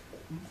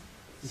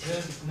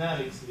Svensk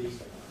Näringsliv.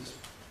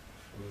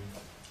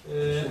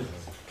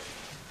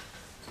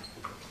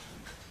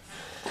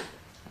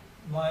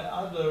 My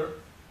other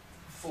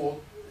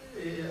thought,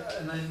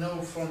 and I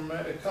know from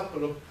a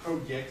couple of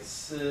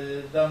projects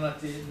down at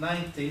the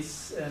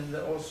 90s and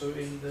also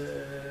in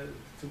the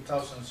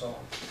 2000s on,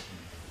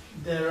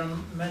 there are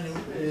many,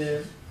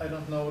 I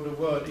don't know the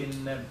word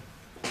in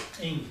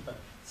English, but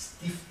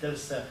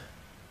stiftelser,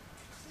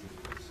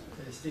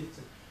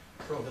 stiftelser.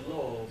 The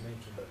law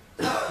making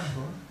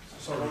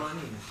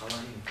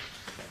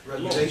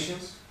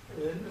Regulations?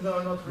 No,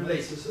 not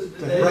relations.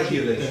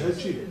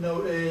 Regulations.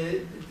 No,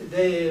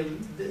 they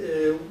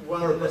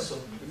one Purpose of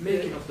the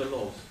making of the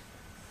laws.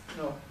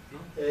 no. No?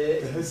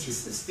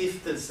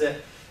 Stiftelse.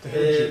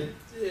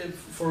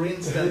 For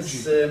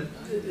instance,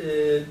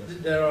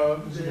 there are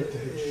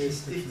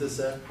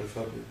stiftelser.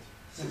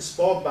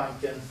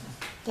 Sparbanken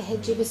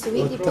تهجي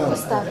بالسويدي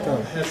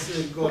بكوستافا has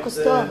got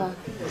بكوستوفا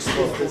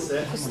stiftelse.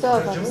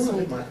 كوستوفا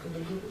بالسويدي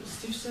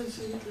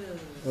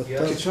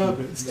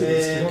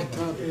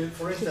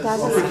For instance,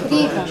 Kitaza and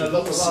skriva. a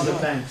lot of other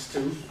banks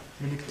too.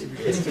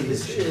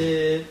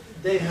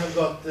 They have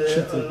got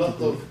a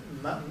lot of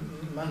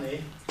money.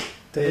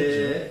 And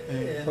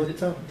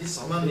this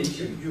money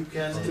you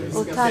can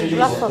أوتان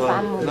لفظ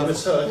عمو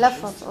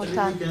لفظ you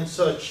أوتان can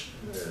search.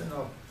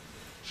 No.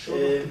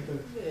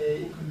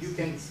 You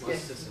can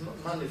get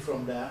money from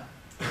there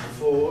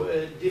for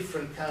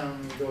different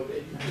kind of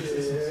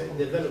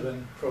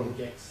development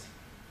projects.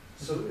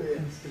 So,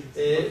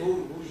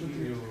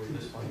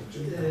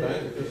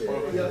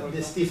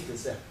 the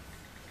stiftelse.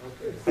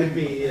 Could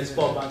be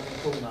Sparbanken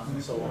Krona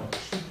and so on.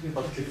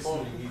 But before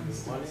you give you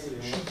money,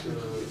 you want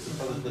to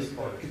follow this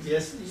part.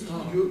 Yes,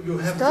 you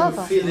have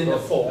to fill in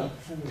a form.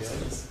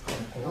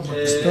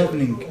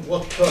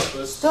 What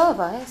purpose?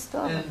 ستوفا إيه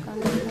ستوفا And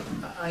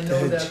I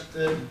know that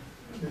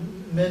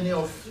many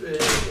of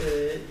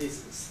these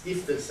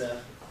stiftelser,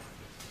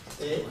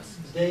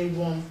 they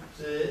want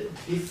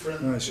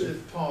different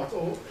part,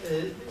 or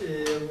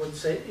would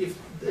say if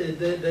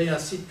they are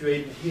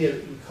situated here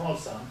in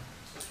Karlshamn,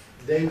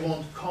 they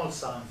want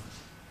Karlshamn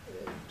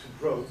to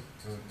grow,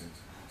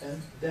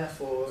 and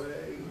therefore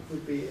it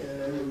would be a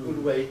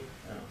good way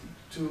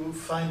to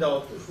find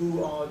out who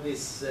are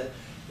these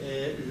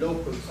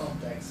local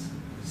contacts,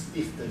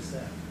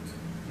 stiftelser.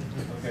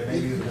 Okay,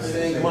 maybe you can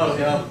say about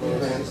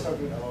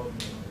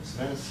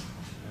svensk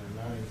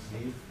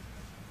näringsliv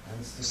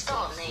and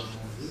Stavning.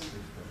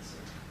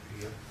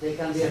 They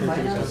can be a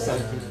financer.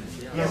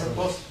 Yes, of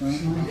course.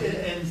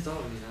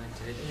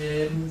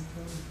 And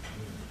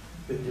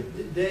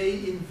they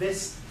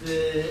invest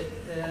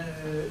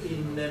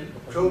in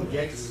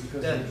projects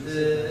that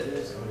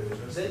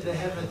they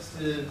haven't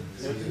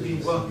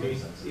been working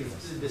if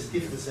the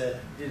stiftelse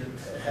didn't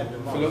have the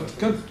money. Förlåt,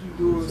 kan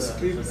du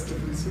skriva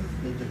stiftelse?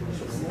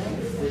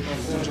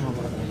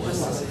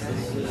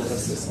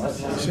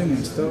 Känner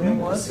inte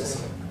stavning?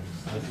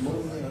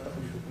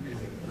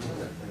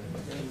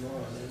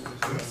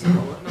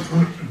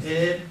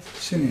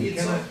 Känner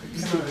inte.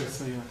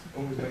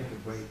 Only make a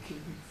break.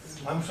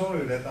 I'm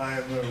sorry that I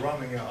am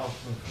running out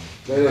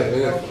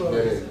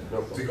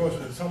because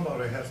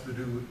somebody has to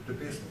do the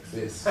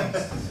business.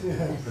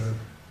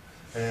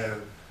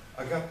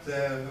 I got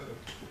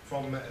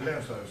from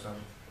Länsstyrelsen.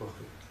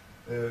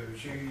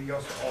 She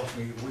just asked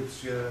me which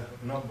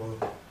number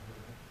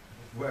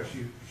where she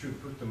should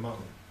put the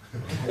money.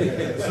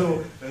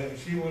 So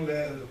she will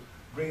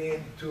bring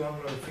in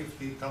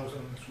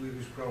 250,000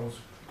 Swedish crowns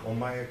on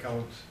my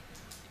account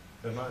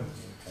the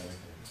 19th.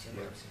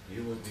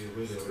 You would be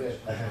really rich.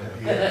 But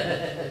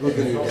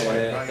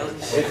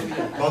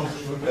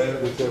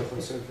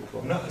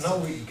now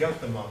we got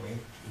the money.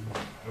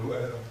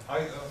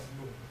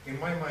 In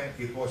my mind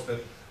it was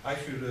that I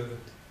should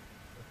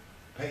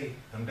pay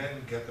and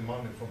then get the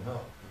money from her.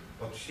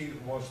 But she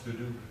wants to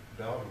do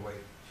the other way.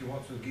 She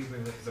wants to give me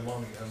the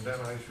money and then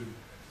I should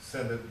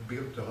send a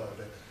bill to her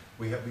that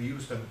we have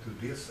used them to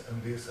this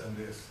and this and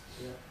this.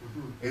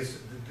 It's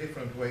the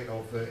different way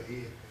of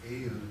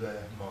EU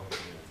money.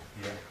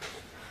 Yeah.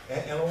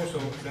 And also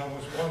there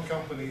was one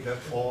company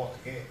that are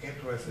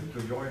interested to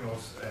join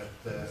us at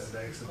the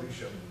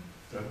exhibition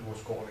that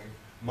was calling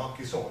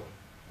Markisol,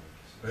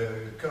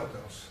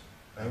 curtains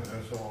and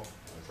so on.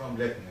 From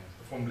Blekinge.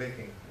 From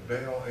Blekinge.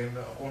 They are in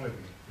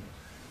Ronneby.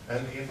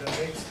 And in the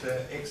next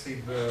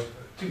exhib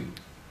 2,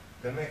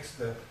 the next,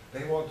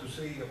 they want to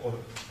see,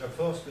 the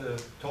first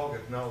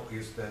target now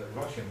is the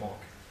Russian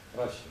market.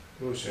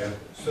 Russia.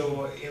 So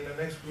in the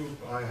next group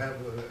I have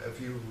a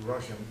few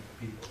Russian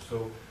people. So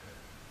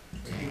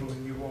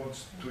he wants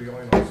to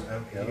join us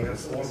and he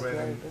has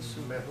already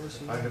met,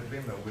 I have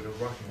dinner with a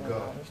Russian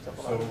girl.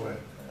 So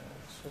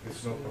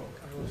it's no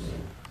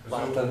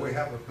problem. So we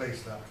have a place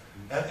there.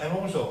 And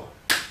also,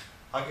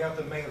 I got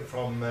a mail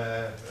from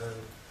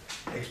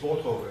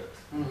Exportrådet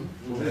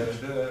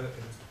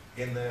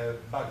in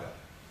Baghdad.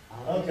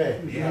 Okay.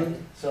 Yeah.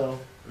 So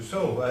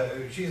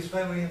She is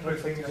very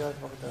interesting.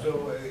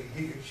 So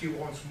she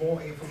wants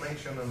more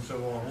information and so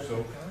on.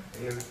 So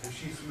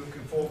she's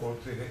looking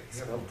forward to it.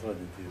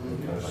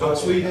 So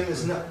Sweden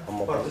is not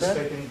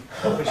participating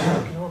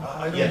officially?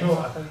 I don't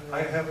know.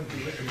 I haven't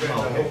read the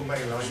whole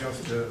mail. I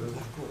just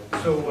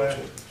so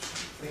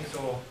things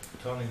are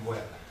turning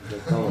well.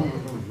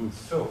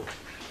 So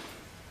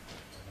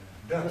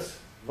that's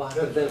Vad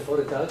hade den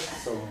företaget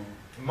som...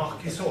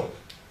 Markisol.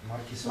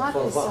 Marquis.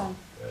 Markison.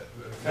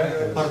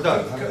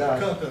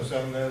 Curtains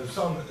and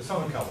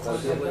sun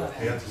covers.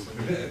 Yeah.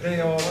 They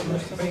are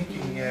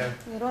making,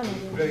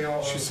 they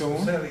are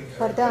selling a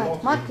Fardad, lot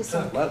in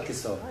Markison. Turkey.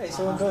 Yeah.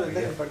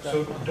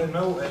 So they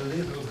know a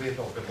little bit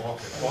of the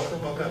market,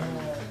 but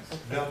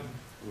the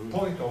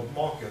point of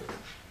market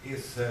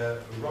is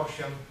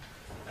Russian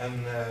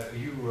and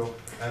Europe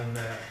and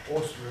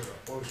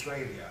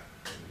Australia.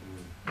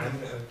 And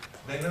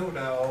they know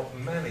there are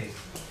many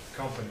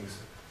companies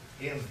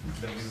in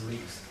the Middle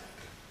East.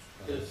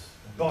 Yes.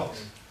 But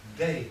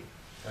they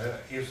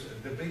is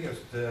the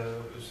biggest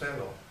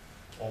seller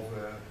of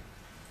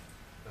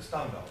the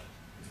standard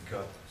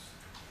curtains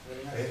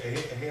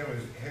here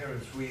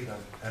in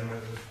Sweden and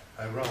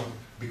around,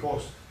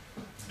 because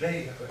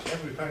they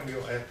every time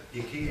you're at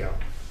IKEA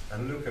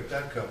and look at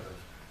that curtain,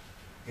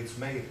 it's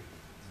made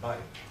by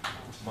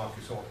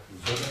Marcus Orr.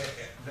 So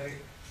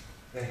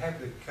they have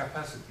the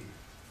capacity.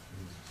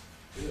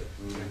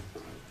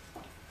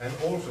 And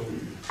also,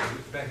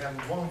 they have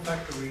one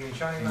factory in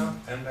China,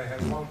 and they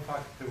have one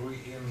factory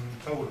in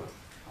Poland,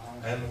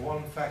 and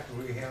one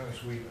factory here in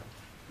Sweden.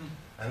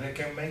 And they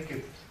can make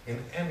it in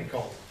any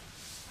color.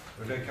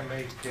 They can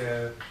make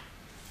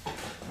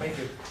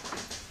it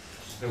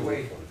the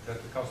way that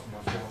the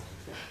customers want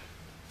it.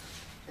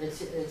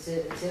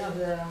 It's enough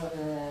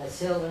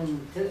sell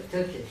in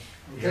Turkish.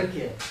 In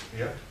Turkey.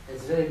 Yeah,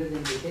 It's very good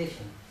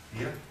indication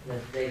yeah,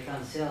 that they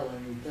can sell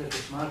in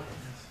Turkish market.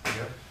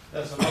 yeah.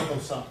 That's a lot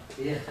of sun.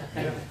 Yeah.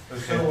 Yeah. So,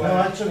 So,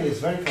 actually, it's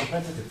very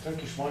competitive.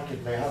 Turkish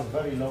market, they have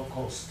very low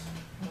cost,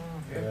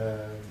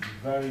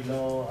 very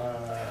low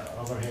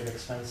overhead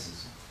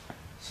expenses.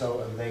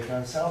 So if they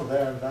can sell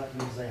there, that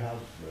means they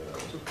have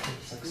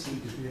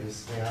succeeded.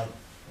 They have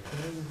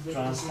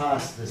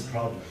transpassed this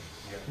problem.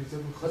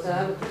 But I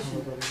have a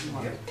question.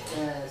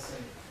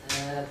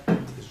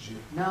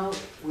 Now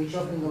we're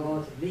talking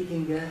about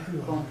bleaching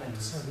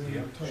companies.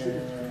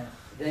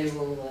 They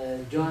will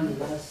join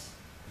with us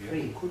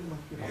free.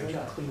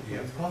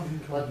 yeah.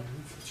 But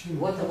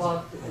what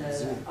about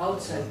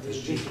outside the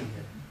bleaching?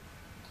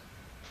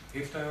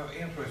 If they are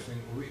interesting,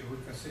 we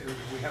can say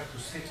we have to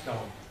sit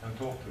down and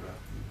talk to them.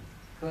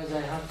 Because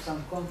I have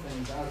some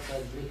companies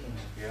outside bleaching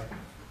Yeah,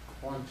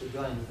 want to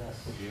join with us.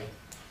 yeah.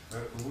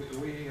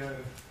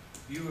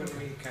 You and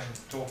me can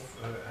talk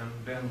and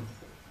then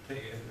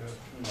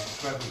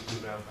travel to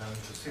them and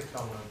sit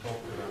down and talk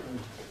to them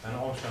and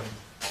ask them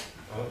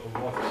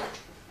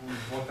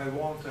what they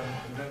want,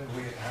 and then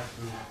we have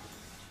to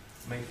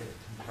make it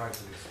price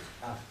list.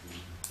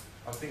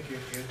 I think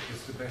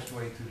it's the best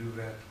way to do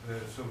that,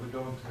 so we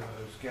don't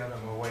scare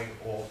them away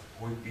or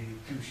we'll be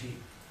too cheap.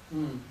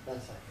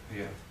 That's right.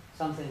 Yeah.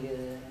 Something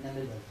in the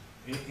middle.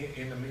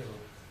 In the middle,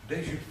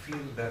 they should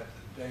feel that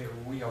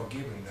we are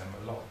giving them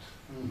a lot.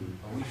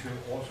 And we should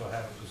also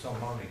have some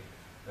money.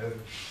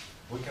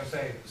 We can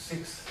say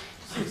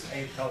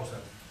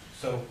 8,000.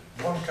 So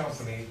one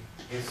company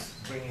is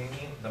bringing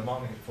in the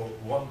money for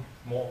one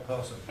more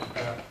person.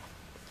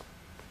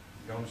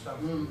 You understand?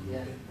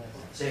 Yeah.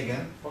 Say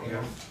again?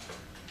 Yeah.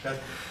 That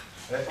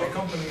a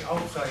company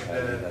outside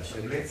the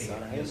letting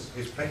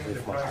is paying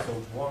the price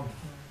of one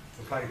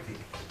flight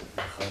ticket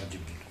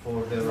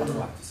For the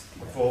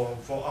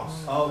for us.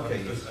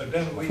 Okay.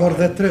 Then we For can,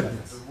 the trip.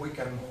 we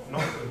can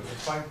not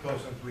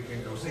 5%. We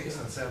can go 6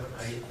 and 7,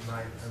 8,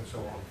 9, and so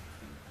on.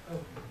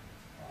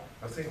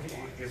 I think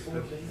it's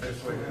the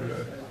best way.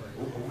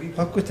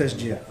 اكو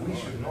تشجيع. We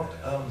should not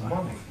earn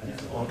money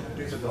on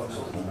this stuff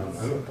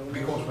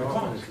because we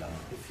can't.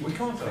 We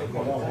can't earn We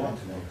don't money. want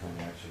to make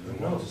money, actually. We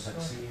want to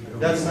succeed.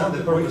 That's not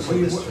the purpose of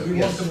this trip. We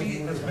want to Yes. be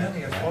as many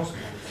as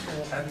possible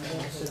at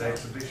the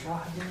exhibition.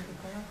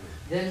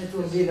 Then it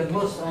will be the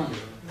most on.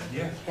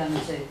 Yeah, Can we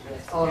say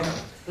or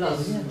plus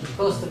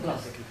cost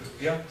plus?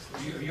 yeah.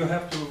 You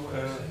have to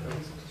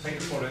pay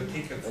for a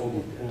ticket for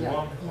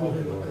one.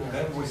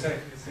 Then we say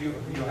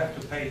you have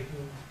to pay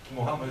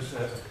Mohammed's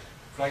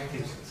flight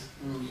tickets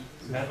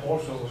and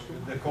also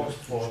the cost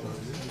for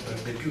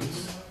the goods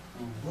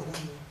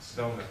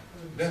down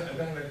there.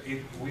 Then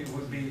we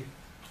would be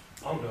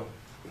under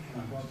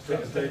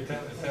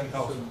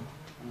 10,000.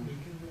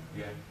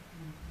 Yeah.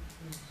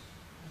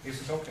 Is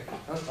it okay?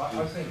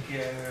 I think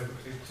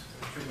it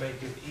should make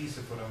it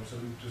easy for them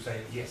to say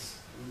yes.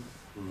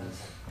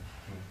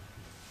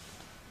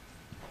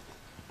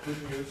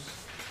 Good news.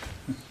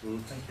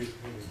 Thank you.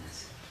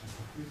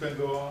 You can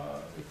go.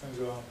 You can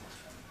go.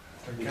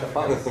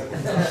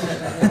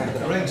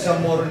 Bring some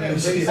more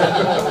news.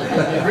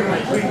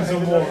 Bring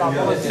some more.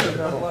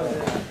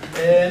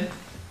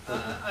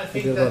 I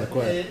think that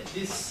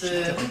this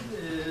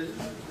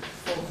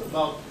talk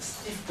about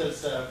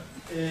stiftelse.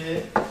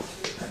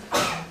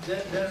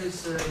 There is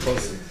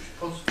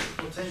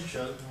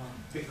potential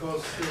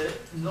because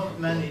not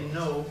many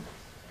know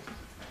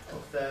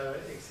of their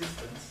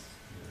existence.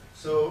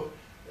 So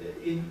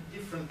in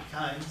different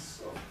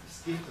kinds of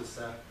stiftelse,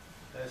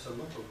 there's a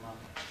lot of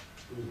money.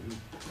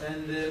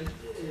 And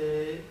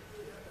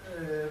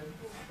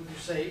what you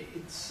say,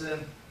 it's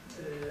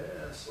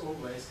as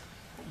always,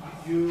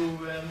 you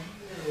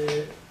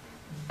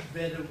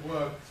better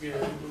work in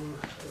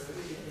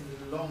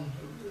the long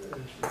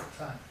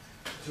time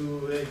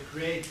to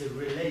create a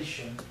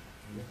relation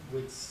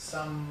with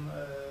some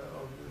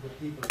of the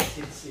people that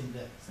sits in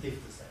the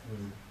stiftelse.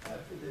 I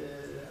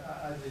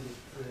did it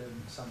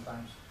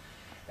sometimes.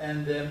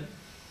 And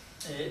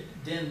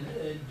then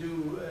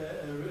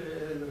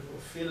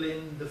fill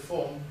in the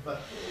form,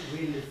 but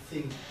really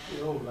think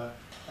over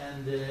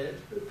and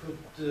put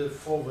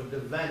forward the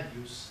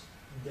values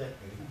that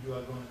you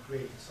are going to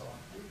create and so on.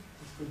 It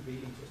could be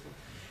interesting.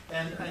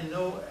 And I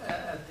know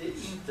at the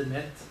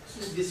internet,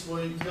 this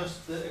were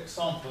just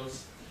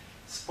examples.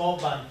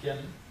 Sparbanken,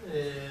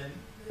 and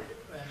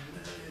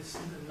it's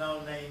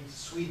now named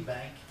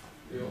Swedbank.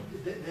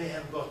 They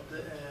have got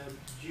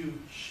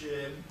huge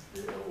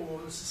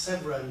or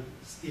several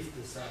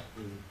stiftelser,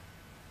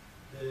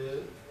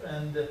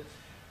 and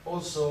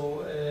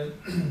also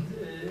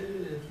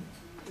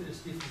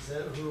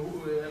stiftelser who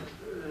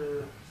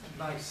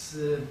likes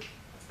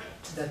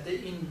that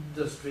the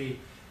industry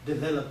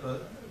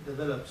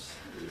develops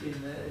in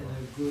a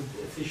good,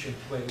 efficient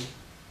way.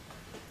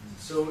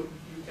 So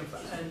you can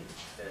find, and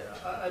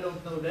I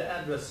don't know the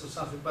address or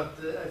something, but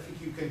I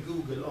think you can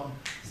Google on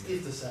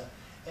Stiftelse,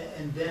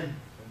 and then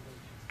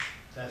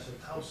there's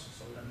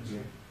thousands of them.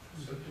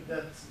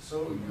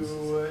 So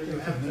you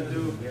have to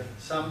do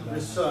some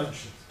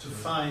research to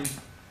find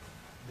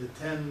the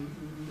 10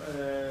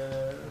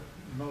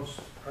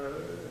 most.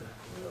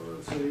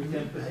 So you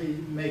can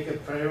make a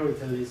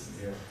priority list.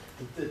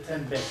 The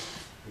 10 best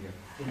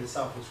in the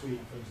south of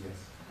Sweden, for instance.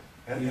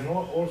 And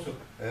also,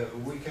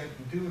 we can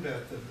do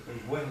that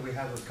when we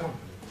have a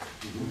company.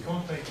 We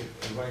can't make it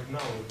right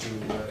now to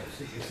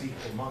seek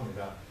for money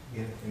that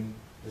in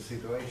the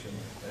situation.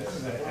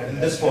 In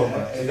this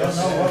format. I don't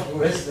know what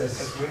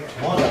business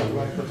model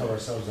we put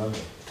ourselves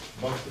under.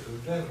 But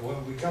then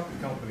when we got the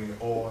company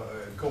or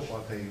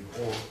cooperative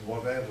or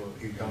whatever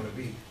it's going to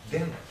be,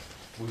 then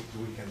we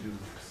can do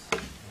this.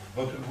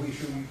 But we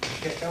should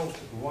check out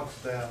what's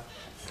the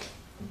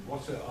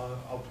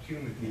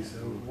opportunities,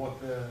 what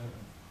the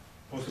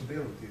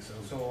possibilities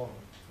and so on.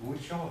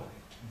 Which are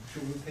they?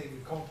 Should we take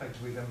contact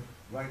with them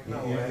right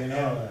now and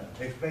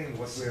explain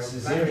what we are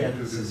planning to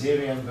do?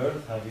 Caesarean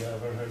birth, have you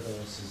ever heard of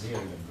a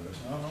caesarean birth?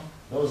 No.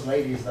 Those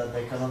ladies that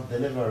they cannot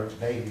deliver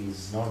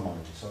babies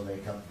normally, so they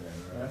cut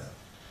their...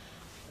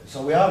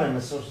 So we are in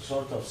a sort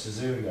of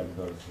caesarean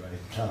birth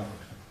right now.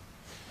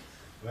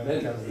 I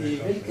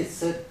vilket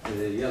sätt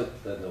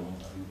hjälpte de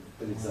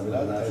till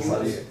exempel när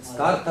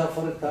starta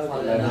företag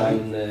eller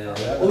man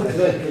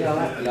utvecklar?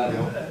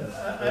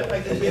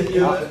 I can give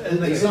you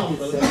an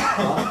example.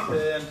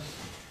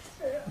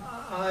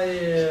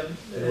 I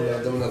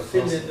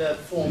filled in that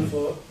form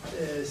for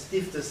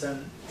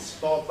Stiftelsen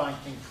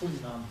Sparbanken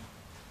Kronan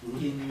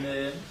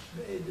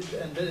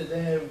and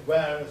they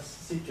were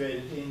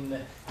situated in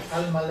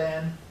Kalmar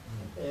län,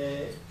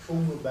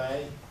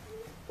 Kronoberg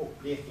och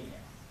Blekinge.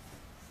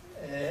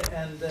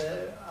 And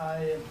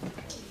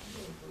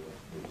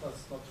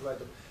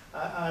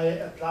I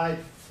applied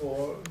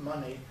for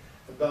money,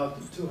 about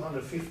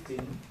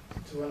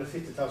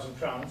 250,000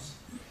 crowns,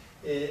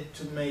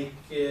 to make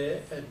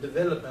a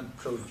development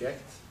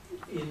project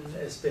in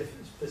a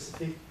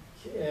specific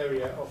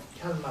area of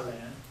Kalmar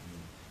län,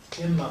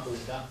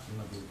 Emmaboda,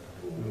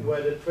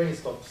 where the train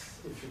stops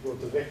if you go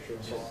to Växjö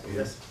and so on.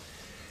 Yes.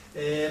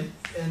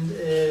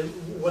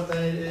 What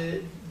I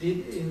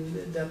did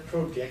in that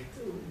project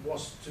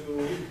was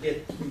to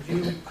get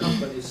new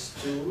companies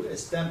to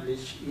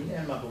establish in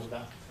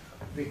Emmaboda,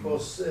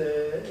 because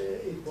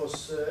it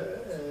was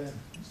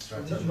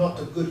not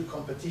a good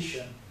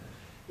competition.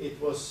 It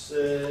was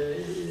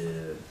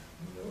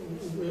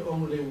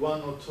only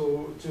one or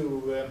two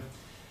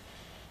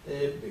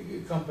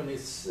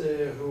companies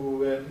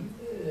who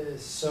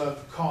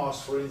serve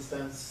cars, for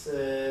instance,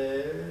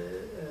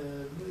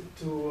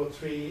 2 or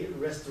 3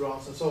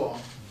 restaurants and so on.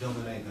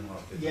 Dominate the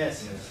market.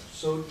 Yes.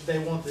 So they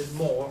wanted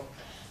more.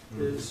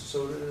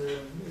 So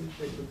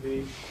they could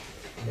be.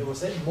 It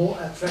was more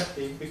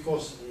attractive,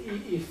 because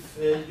if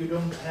you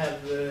don't have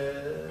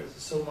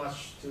so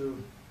much to,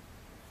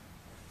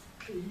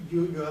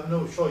 you have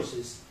no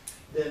choices.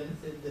 Then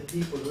the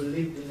people who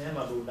lived in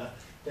Emmaboda,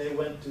 they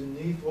went to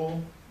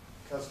Nybro,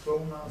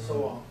 Karlskrona, and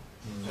so on.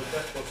 So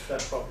that was their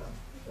problem.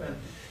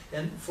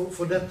 And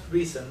for that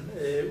reason,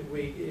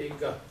 we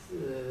got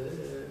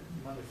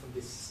money from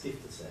this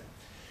stiftelse.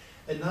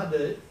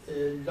 Another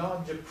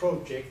larger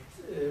project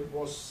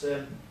was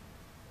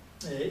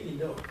in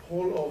the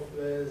whole of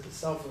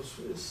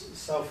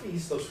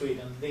southeast of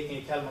Sweden,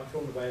 Blekinge, Kalmar,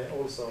 Kronoberg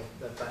also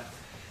that time.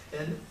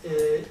 And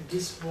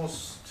this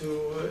was to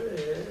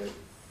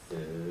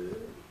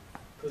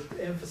put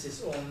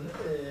emphasis on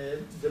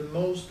the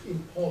most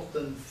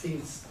important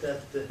things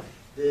that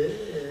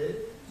the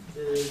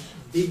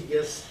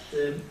biggest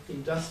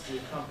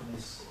industrial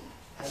companies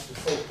have to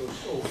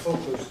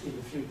focus in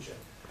the future.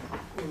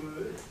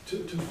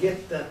 To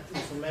get that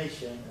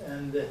information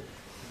and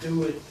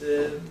do it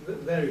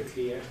very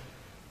clear,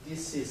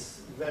 this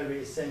is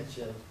very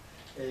essential.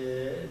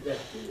 That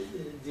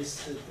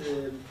this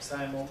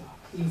time of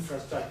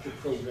infrastructure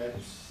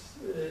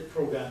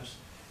programs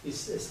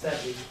is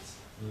established.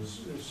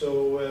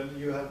 So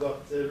you have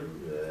got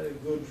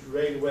good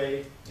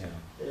railway,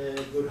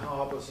 good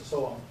harbors and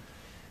so on.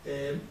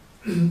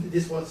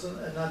 This was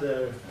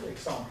another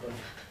example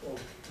of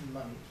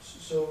money.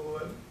 So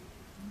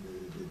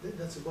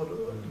that's a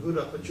good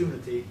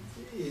opportunity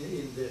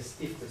in the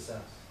stiftelse.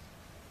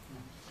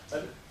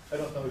 I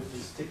don't know if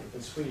it's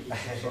typical Swedish.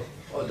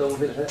 Och de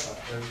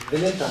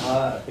vill inte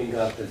ha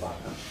fingrar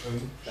tillbaka.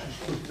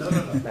 No.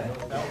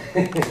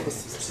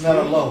 It's not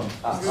a loan.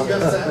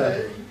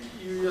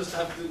 You just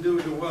have to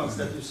do the ones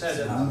that you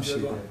said.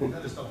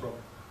 That is no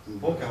problem.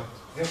 Okay,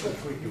 here's a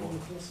tricky one.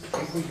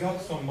 If we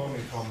got some money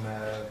from,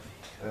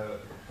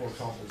 for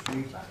example,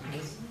 Sweden,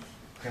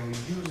 can we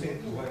use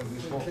it when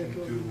we're talking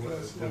to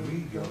the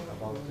region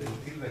about the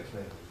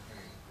tillväxtmedel?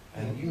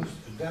 And use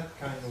that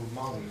kind of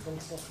money for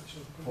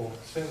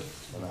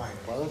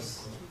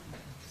self-finance?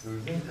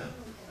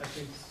 I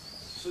think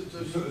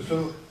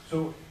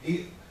So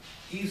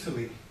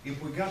easily,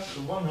 if we got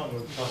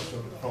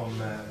 100,000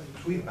 from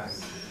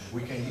Swedbank,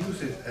 we can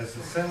use it as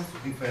a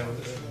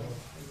self-defense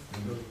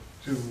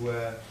to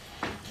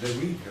the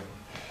region.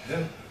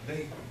 Then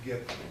they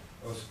get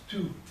us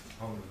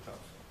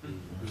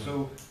 200,000.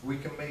 So we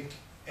can make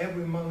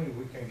every money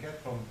we can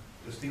get from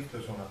the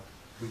stiftelserna,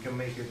 we can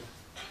make it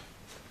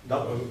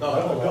double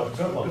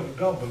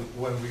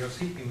when we are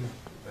seeking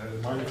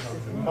money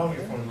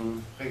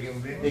from Region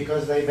B.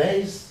 Because they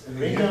base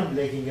they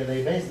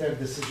base their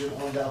decision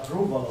on the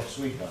approval of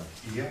Sweden.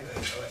 Yeah,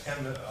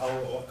 and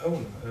our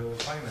own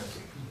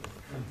financing.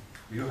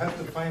 You have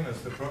to finance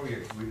the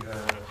project with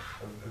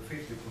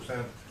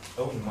 50%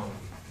 own money.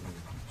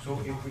 So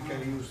if we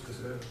can use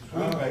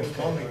Swedbank's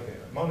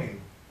money,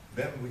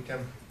 then we can.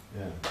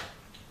 Yeah.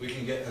 We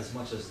can get as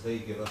much as they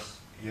give us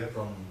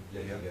from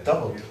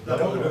Double.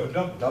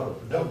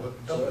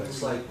 So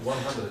it's like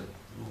 100.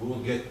 We will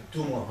get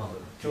 2 more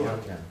 100.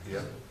 200.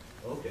 Yeah.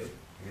 Okay.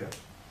 Yeah.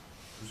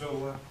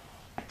 So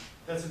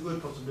that's a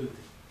good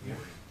possibility. yeah.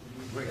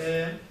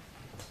 Great.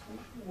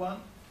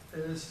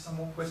 Some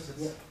more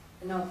questions? Yeah.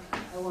 No,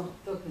 I was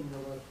talking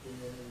about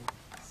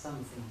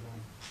something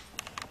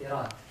from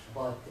Iraq,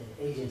 about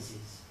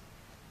agencies.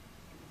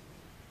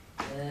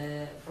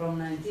 From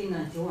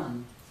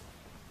 1991,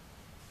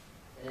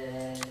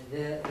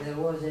 there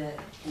was an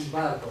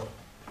embargo.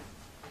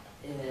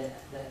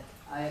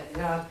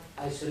 Iraq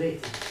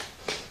isolated.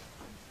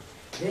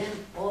 Then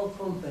all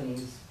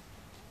companies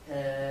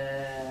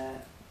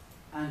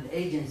and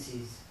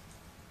agencies,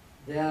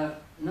 they are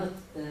not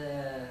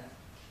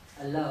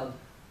allowed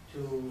to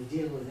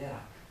deal with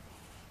Iraq,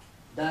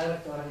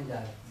 direct or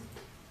indirect.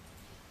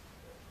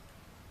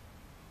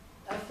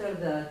 After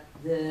that,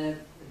 the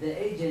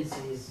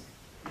agencies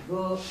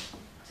go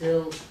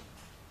to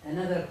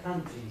another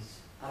countries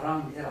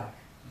around Iraq,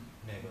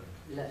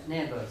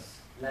 neighbors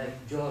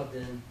like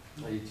Jordan,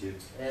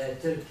 Egypt.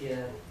 Turkey,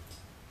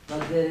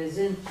 but there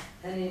isn't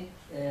any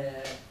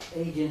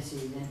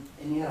agency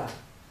in Iraq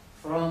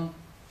from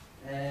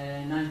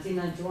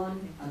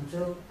 1991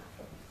 until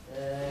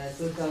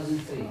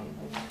 2003.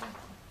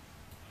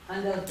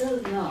 And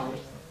until now,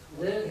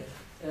 there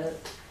are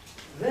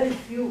very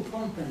few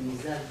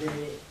companies that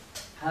they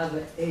have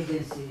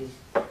agencies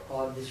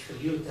or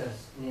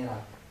distributors in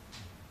Iraq.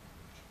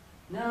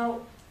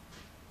 Now,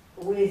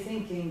 we're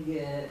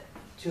thinking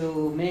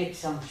to make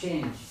some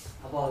change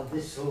about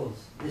these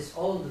rules, these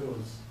old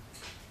rules,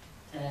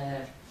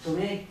 to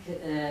make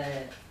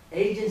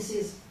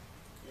agencies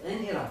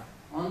in Iraq,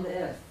 on the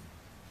earth,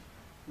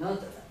 not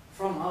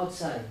from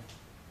outside.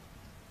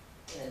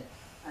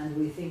 And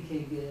we're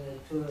thinking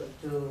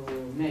to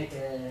make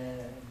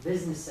a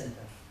business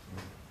center.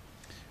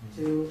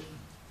 To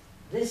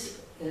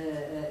this,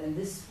 in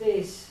this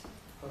space,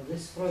 for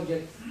this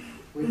project,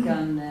 we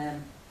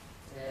can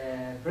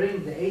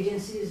bring the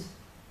agencies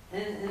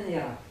in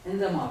Iraq, in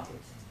the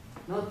market,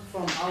 not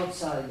from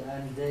outside,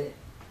 and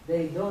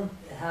they don't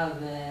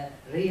have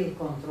real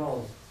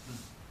control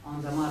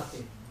on the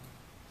market.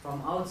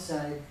 From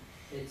outside,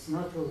 it's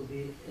not will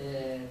be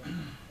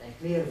a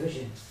clear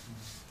vision.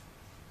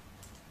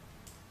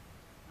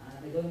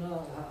 I don't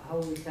know how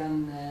we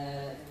can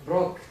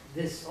break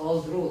these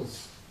old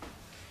rules.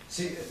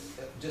 See,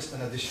 just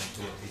an addition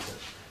to what he said.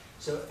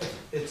 So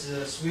it's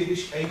a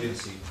Swedish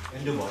agency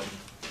in Dubai,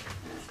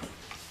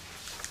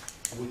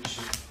 which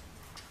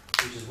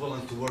is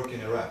willing to work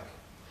in Iraq.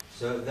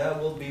 So there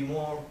will be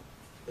more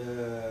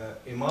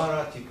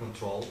Emirati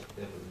control,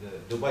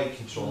 the Dubai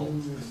control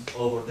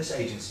over this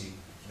agency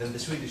than the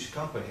Swedish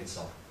company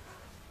itself.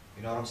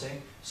 You know what I'm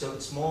saying? So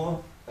it's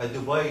more a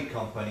Dubai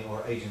company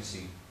or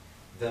agency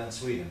than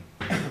Sweden.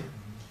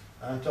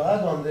 And to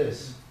add on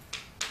this,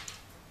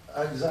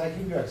 I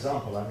give you an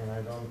example. I mean,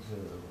 I'm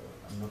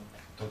not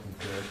talking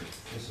theoretically.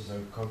 This is a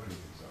concrete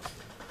example.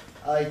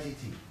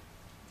 ITT.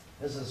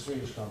 This is a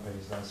Swedish company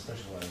that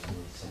specializes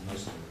in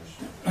submersible.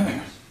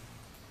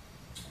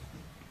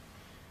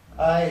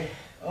 I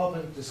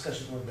opened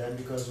discussion with them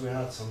because we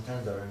had some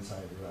tender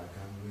inside Iraq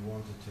and we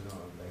wanted to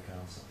know if they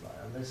can supply.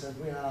 And they said,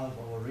 we have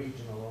our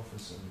regional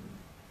office in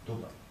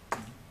Dubai.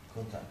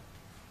 Contact.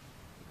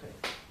 Okay.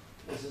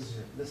 This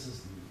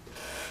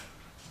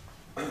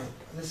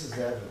is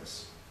the address.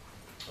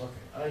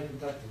 Okay, I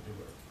contacted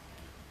Dubai.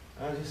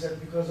 And he said,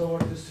 because our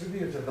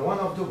distributor, the one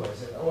of Dubai,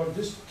 said, our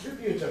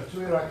distributor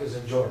to Iraq is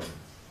in Jordan.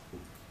 I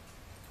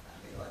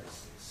mean, what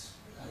is this?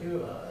 Are you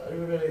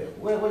really,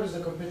 what is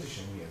the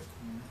competition here?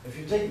 If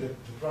you take the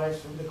price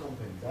from the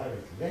company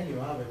directly, then you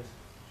have it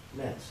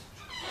net.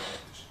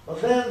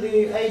 But then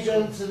the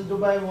agent in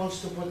Dubai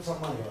wants to put some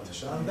money on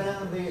it. And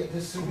then the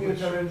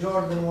distributor in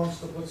Jordan wants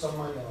to put some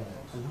money on it.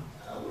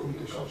 How will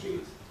you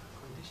compete?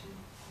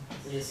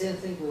 The same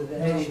thing with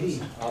the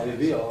ABB.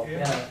 ABB,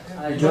 Yeah,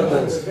 I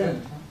Jordan. with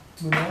them.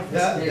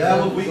 That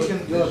will weaken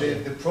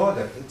the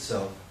product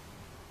itself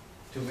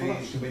to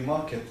be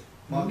marketed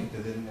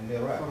in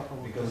Iraq,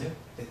 because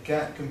it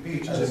can't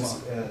compete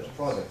with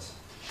products,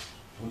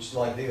 which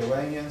like the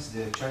Iranians,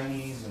 the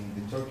Chinese, and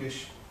the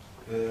Turkish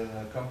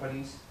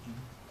companies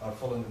are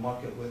filling the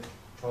market with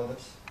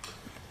products.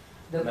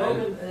 The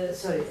problem,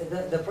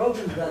 the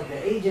problem that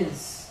the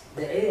agents,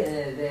 the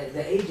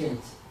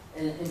agent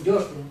in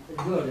Jordan,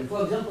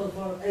 for example,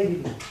 for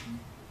ABB,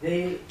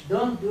 they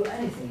don't do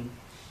anything,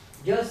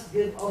 just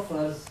give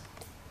offers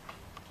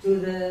to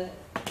the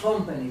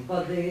company,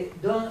 but they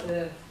don't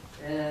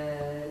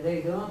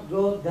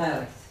go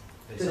direct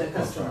to the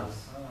customers.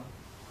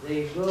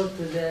 They go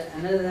to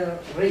another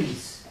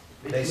race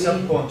They between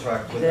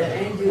subcontract with the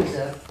end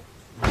user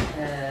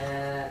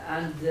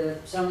and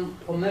some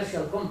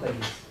commercial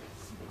companies,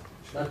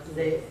 but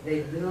they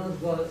do not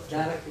go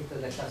directly to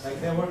the Like customer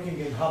they're working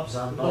in hubs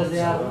and because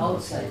they are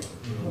outside.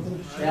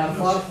 They are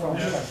far from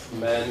here.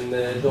 Men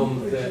de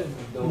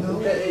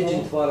skickar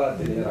agent bara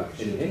till Irak,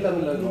 till hela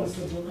de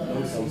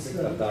som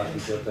siktar där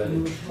till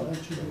Jordan.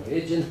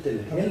 Agent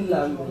till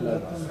hela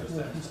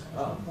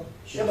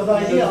Yeah, but the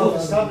idea of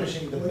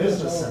establishing the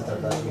business center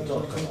that we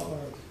talked about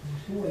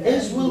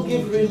will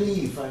give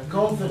relief and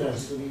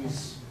confidence to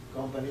these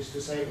companies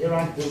to say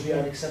Iraq will be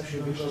an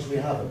exception because we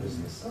have a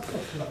business center.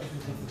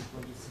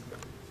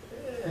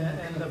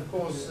 And of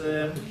course,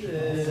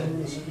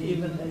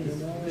 even if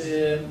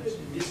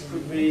this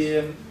could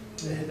be,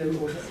 that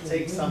would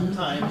take some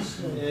time.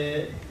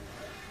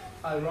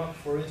 Iraq,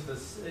 for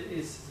instance,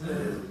 is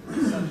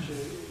such a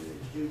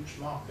huge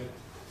market,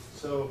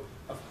 so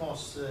of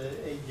course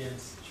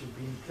agents should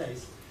be in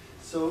place.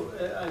 So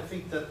I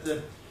think that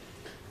the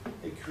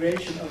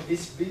creation of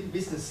this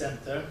business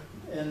center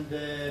and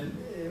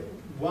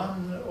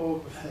one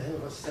of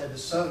the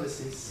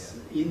services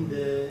in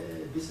the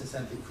business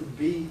center could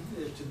be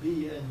to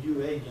be a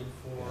new agent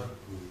for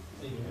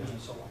ABB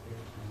and so on.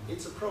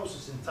 It's a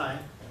process in time,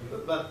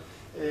 but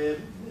if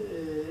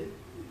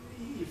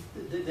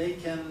they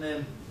can,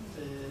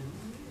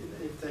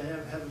 if they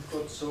haven't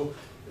got so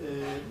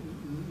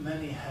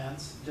many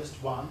hands,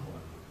 just one,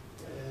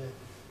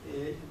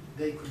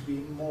 they could be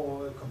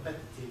more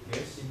competitive.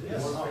 Yes, in the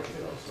yes,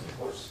 market. of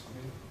course. I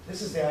mean,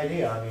 this is the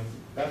idea. I mean,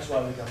 that's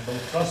why we can build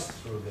trust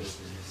through this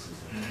business.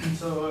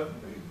 So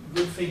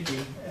good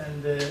thinking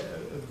and a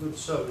good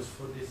service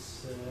for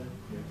this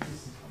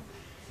business.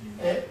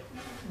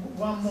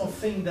 One more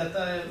thing that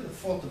I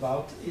thought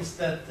about is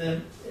that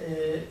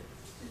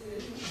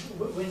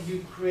when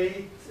you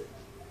create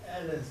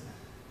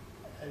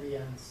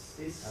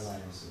alliances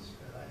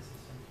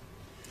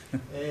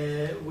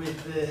with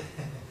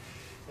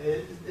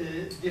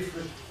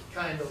different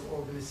kind of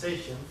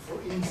organization,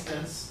 for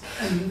instance,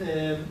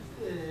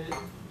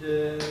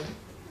 the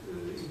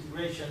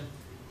integration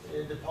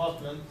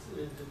department,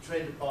 the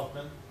trade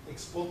department,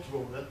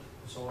 Exportrådet,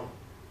 and so on.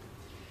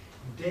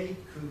 They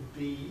could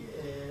be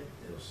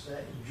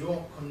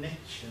your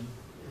connection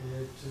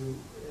to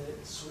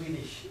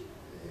Swedish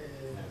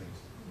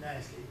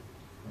näringsliv.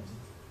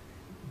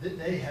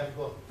 They have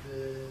got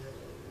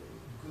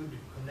good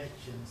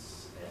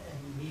connections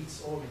and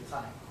meets all the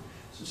time.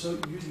 So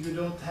you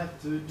don't have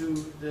to do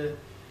the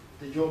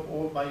job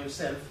all by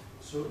yourself.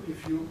 So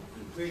if you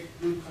create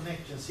good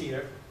connections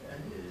here,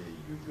 and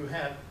you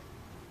have,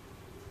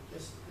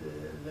 just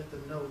let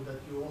them know that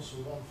you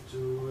also want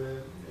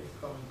to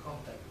come in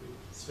contact with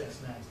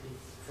Svensk Näringsliv,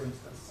 for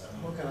instance.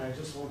 Håkan, I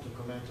just want to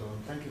comment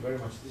on, thank you very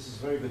much. This is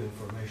very good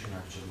information,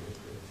 actually.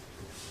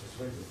 It's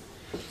very good.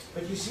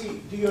 But you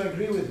see, do you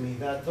agree with me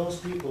that those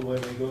people,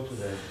 when they go to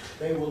them,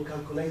 they will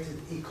calculate it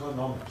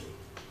economically?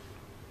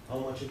 How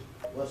much,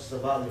 what's the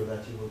value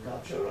that you will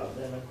capture, and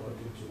then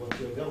according to what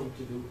you're going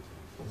to do,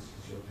 this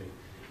is your pay.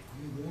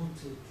 We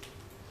wanted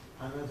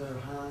another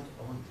hand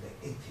on the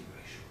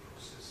integration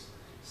process.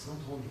 It's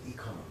not only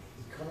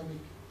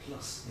economic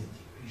plus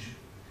integration.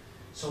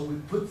 So we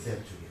put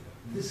them together.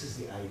 This is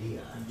the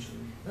idea,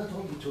 actually. Not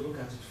only to look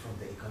at it from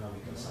the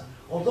economical side,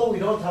 although we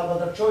don't have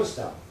other choice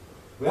now.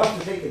 We have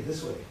to take it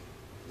this way.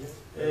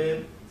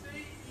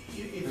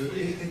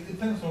 It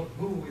depends on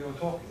who we are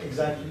talking to.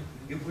 Exactly.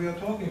 If we are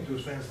talking to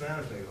Svensk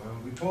Näringsliv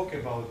and we talk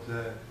about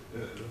the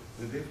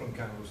different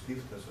kind of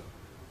stiftelser,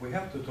 we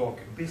have to talk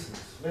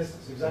business.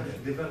 Business, exactly.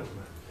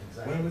 Development.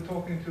 Exactly. When we're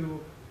talking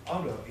to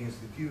other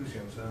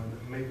institutions and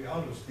maybe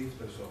other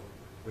stiftelser,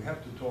 we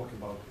have to talk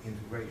about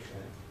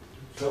integration.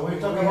 So we're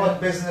talking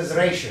about business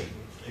ratio.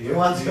 You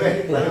want to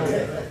make it like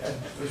that?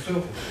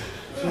 So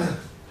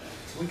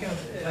we can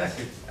attack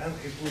it, and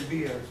it will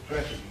be a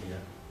strategy.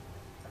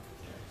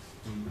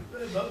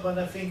 But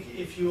I think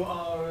if you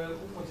are,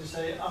 what you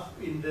say, up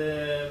in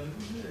the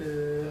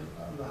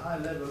on the high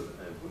level,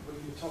 when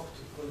you talk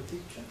to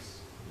politicians,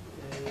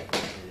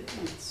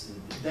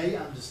 they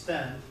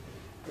understand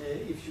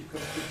if you can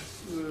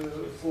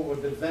put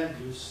forward the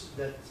values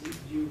that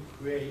you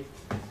create,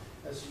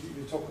 as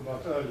you talked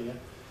about earlier.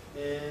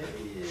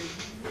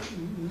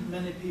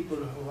 Many people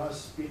who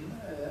has been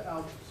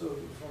out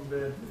from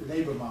the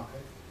labor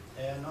market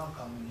are now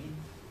coming in.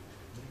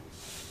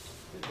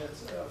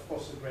 That's of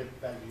course a great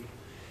value.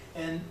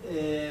 And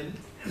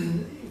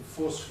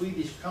for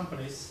Swedish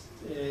companies,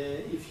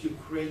 if you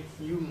create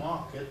new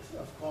market,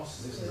 of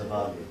course, This is a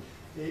value.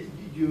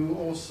 You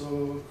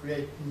also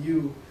create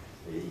new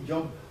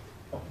job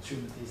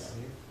opportunities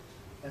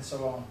and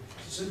so on.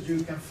 So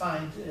you can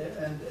find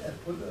and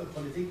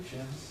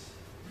politicians,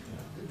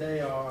 they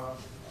are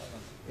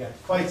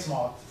quite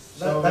smart.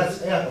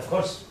 That's of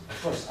course.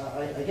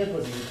 I get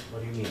what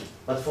you mean.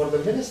 But for the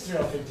Ministry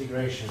of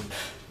Integration,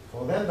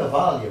 for them the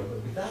value,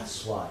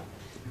 that's why.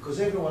 Because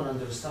everyone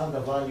understands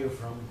the value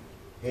from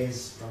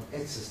its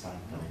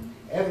standpoint.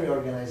 Every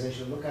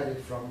organization look at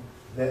it from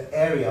the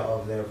area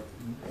of their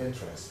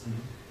interest.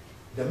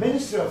 The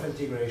Ministry of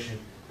Integration,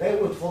 they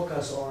would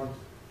focus on,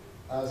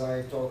 as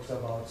I talked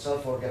about,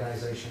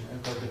 self-organization,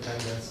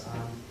 interdependence,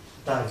 and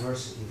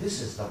diversity. This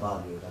is the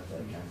value that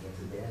they can get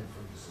in the end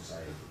from the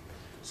society.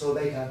 So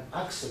they can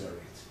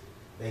accelerate,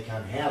 they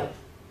can help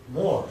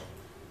more.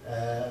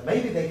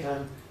 Maybe they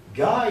can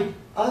guide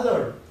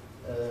other,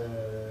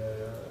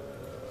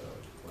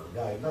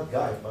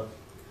 but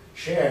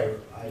share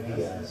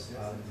ideas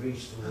and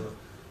reach to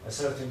a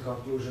certain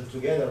conclusion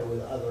together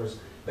with others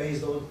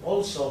based on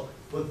also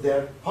put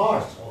their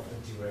part of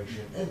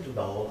integration into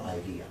the whole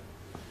idea.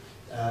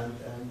 And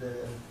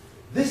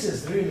this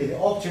is really the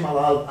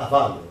optimal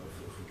value,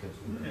 if we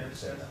could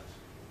say that.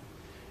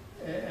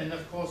 And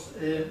of course,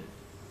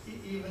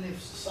 even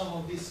if some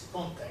of these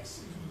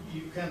contexts,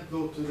 you can't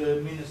go to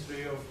the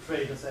Ministry of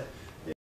Trade and say,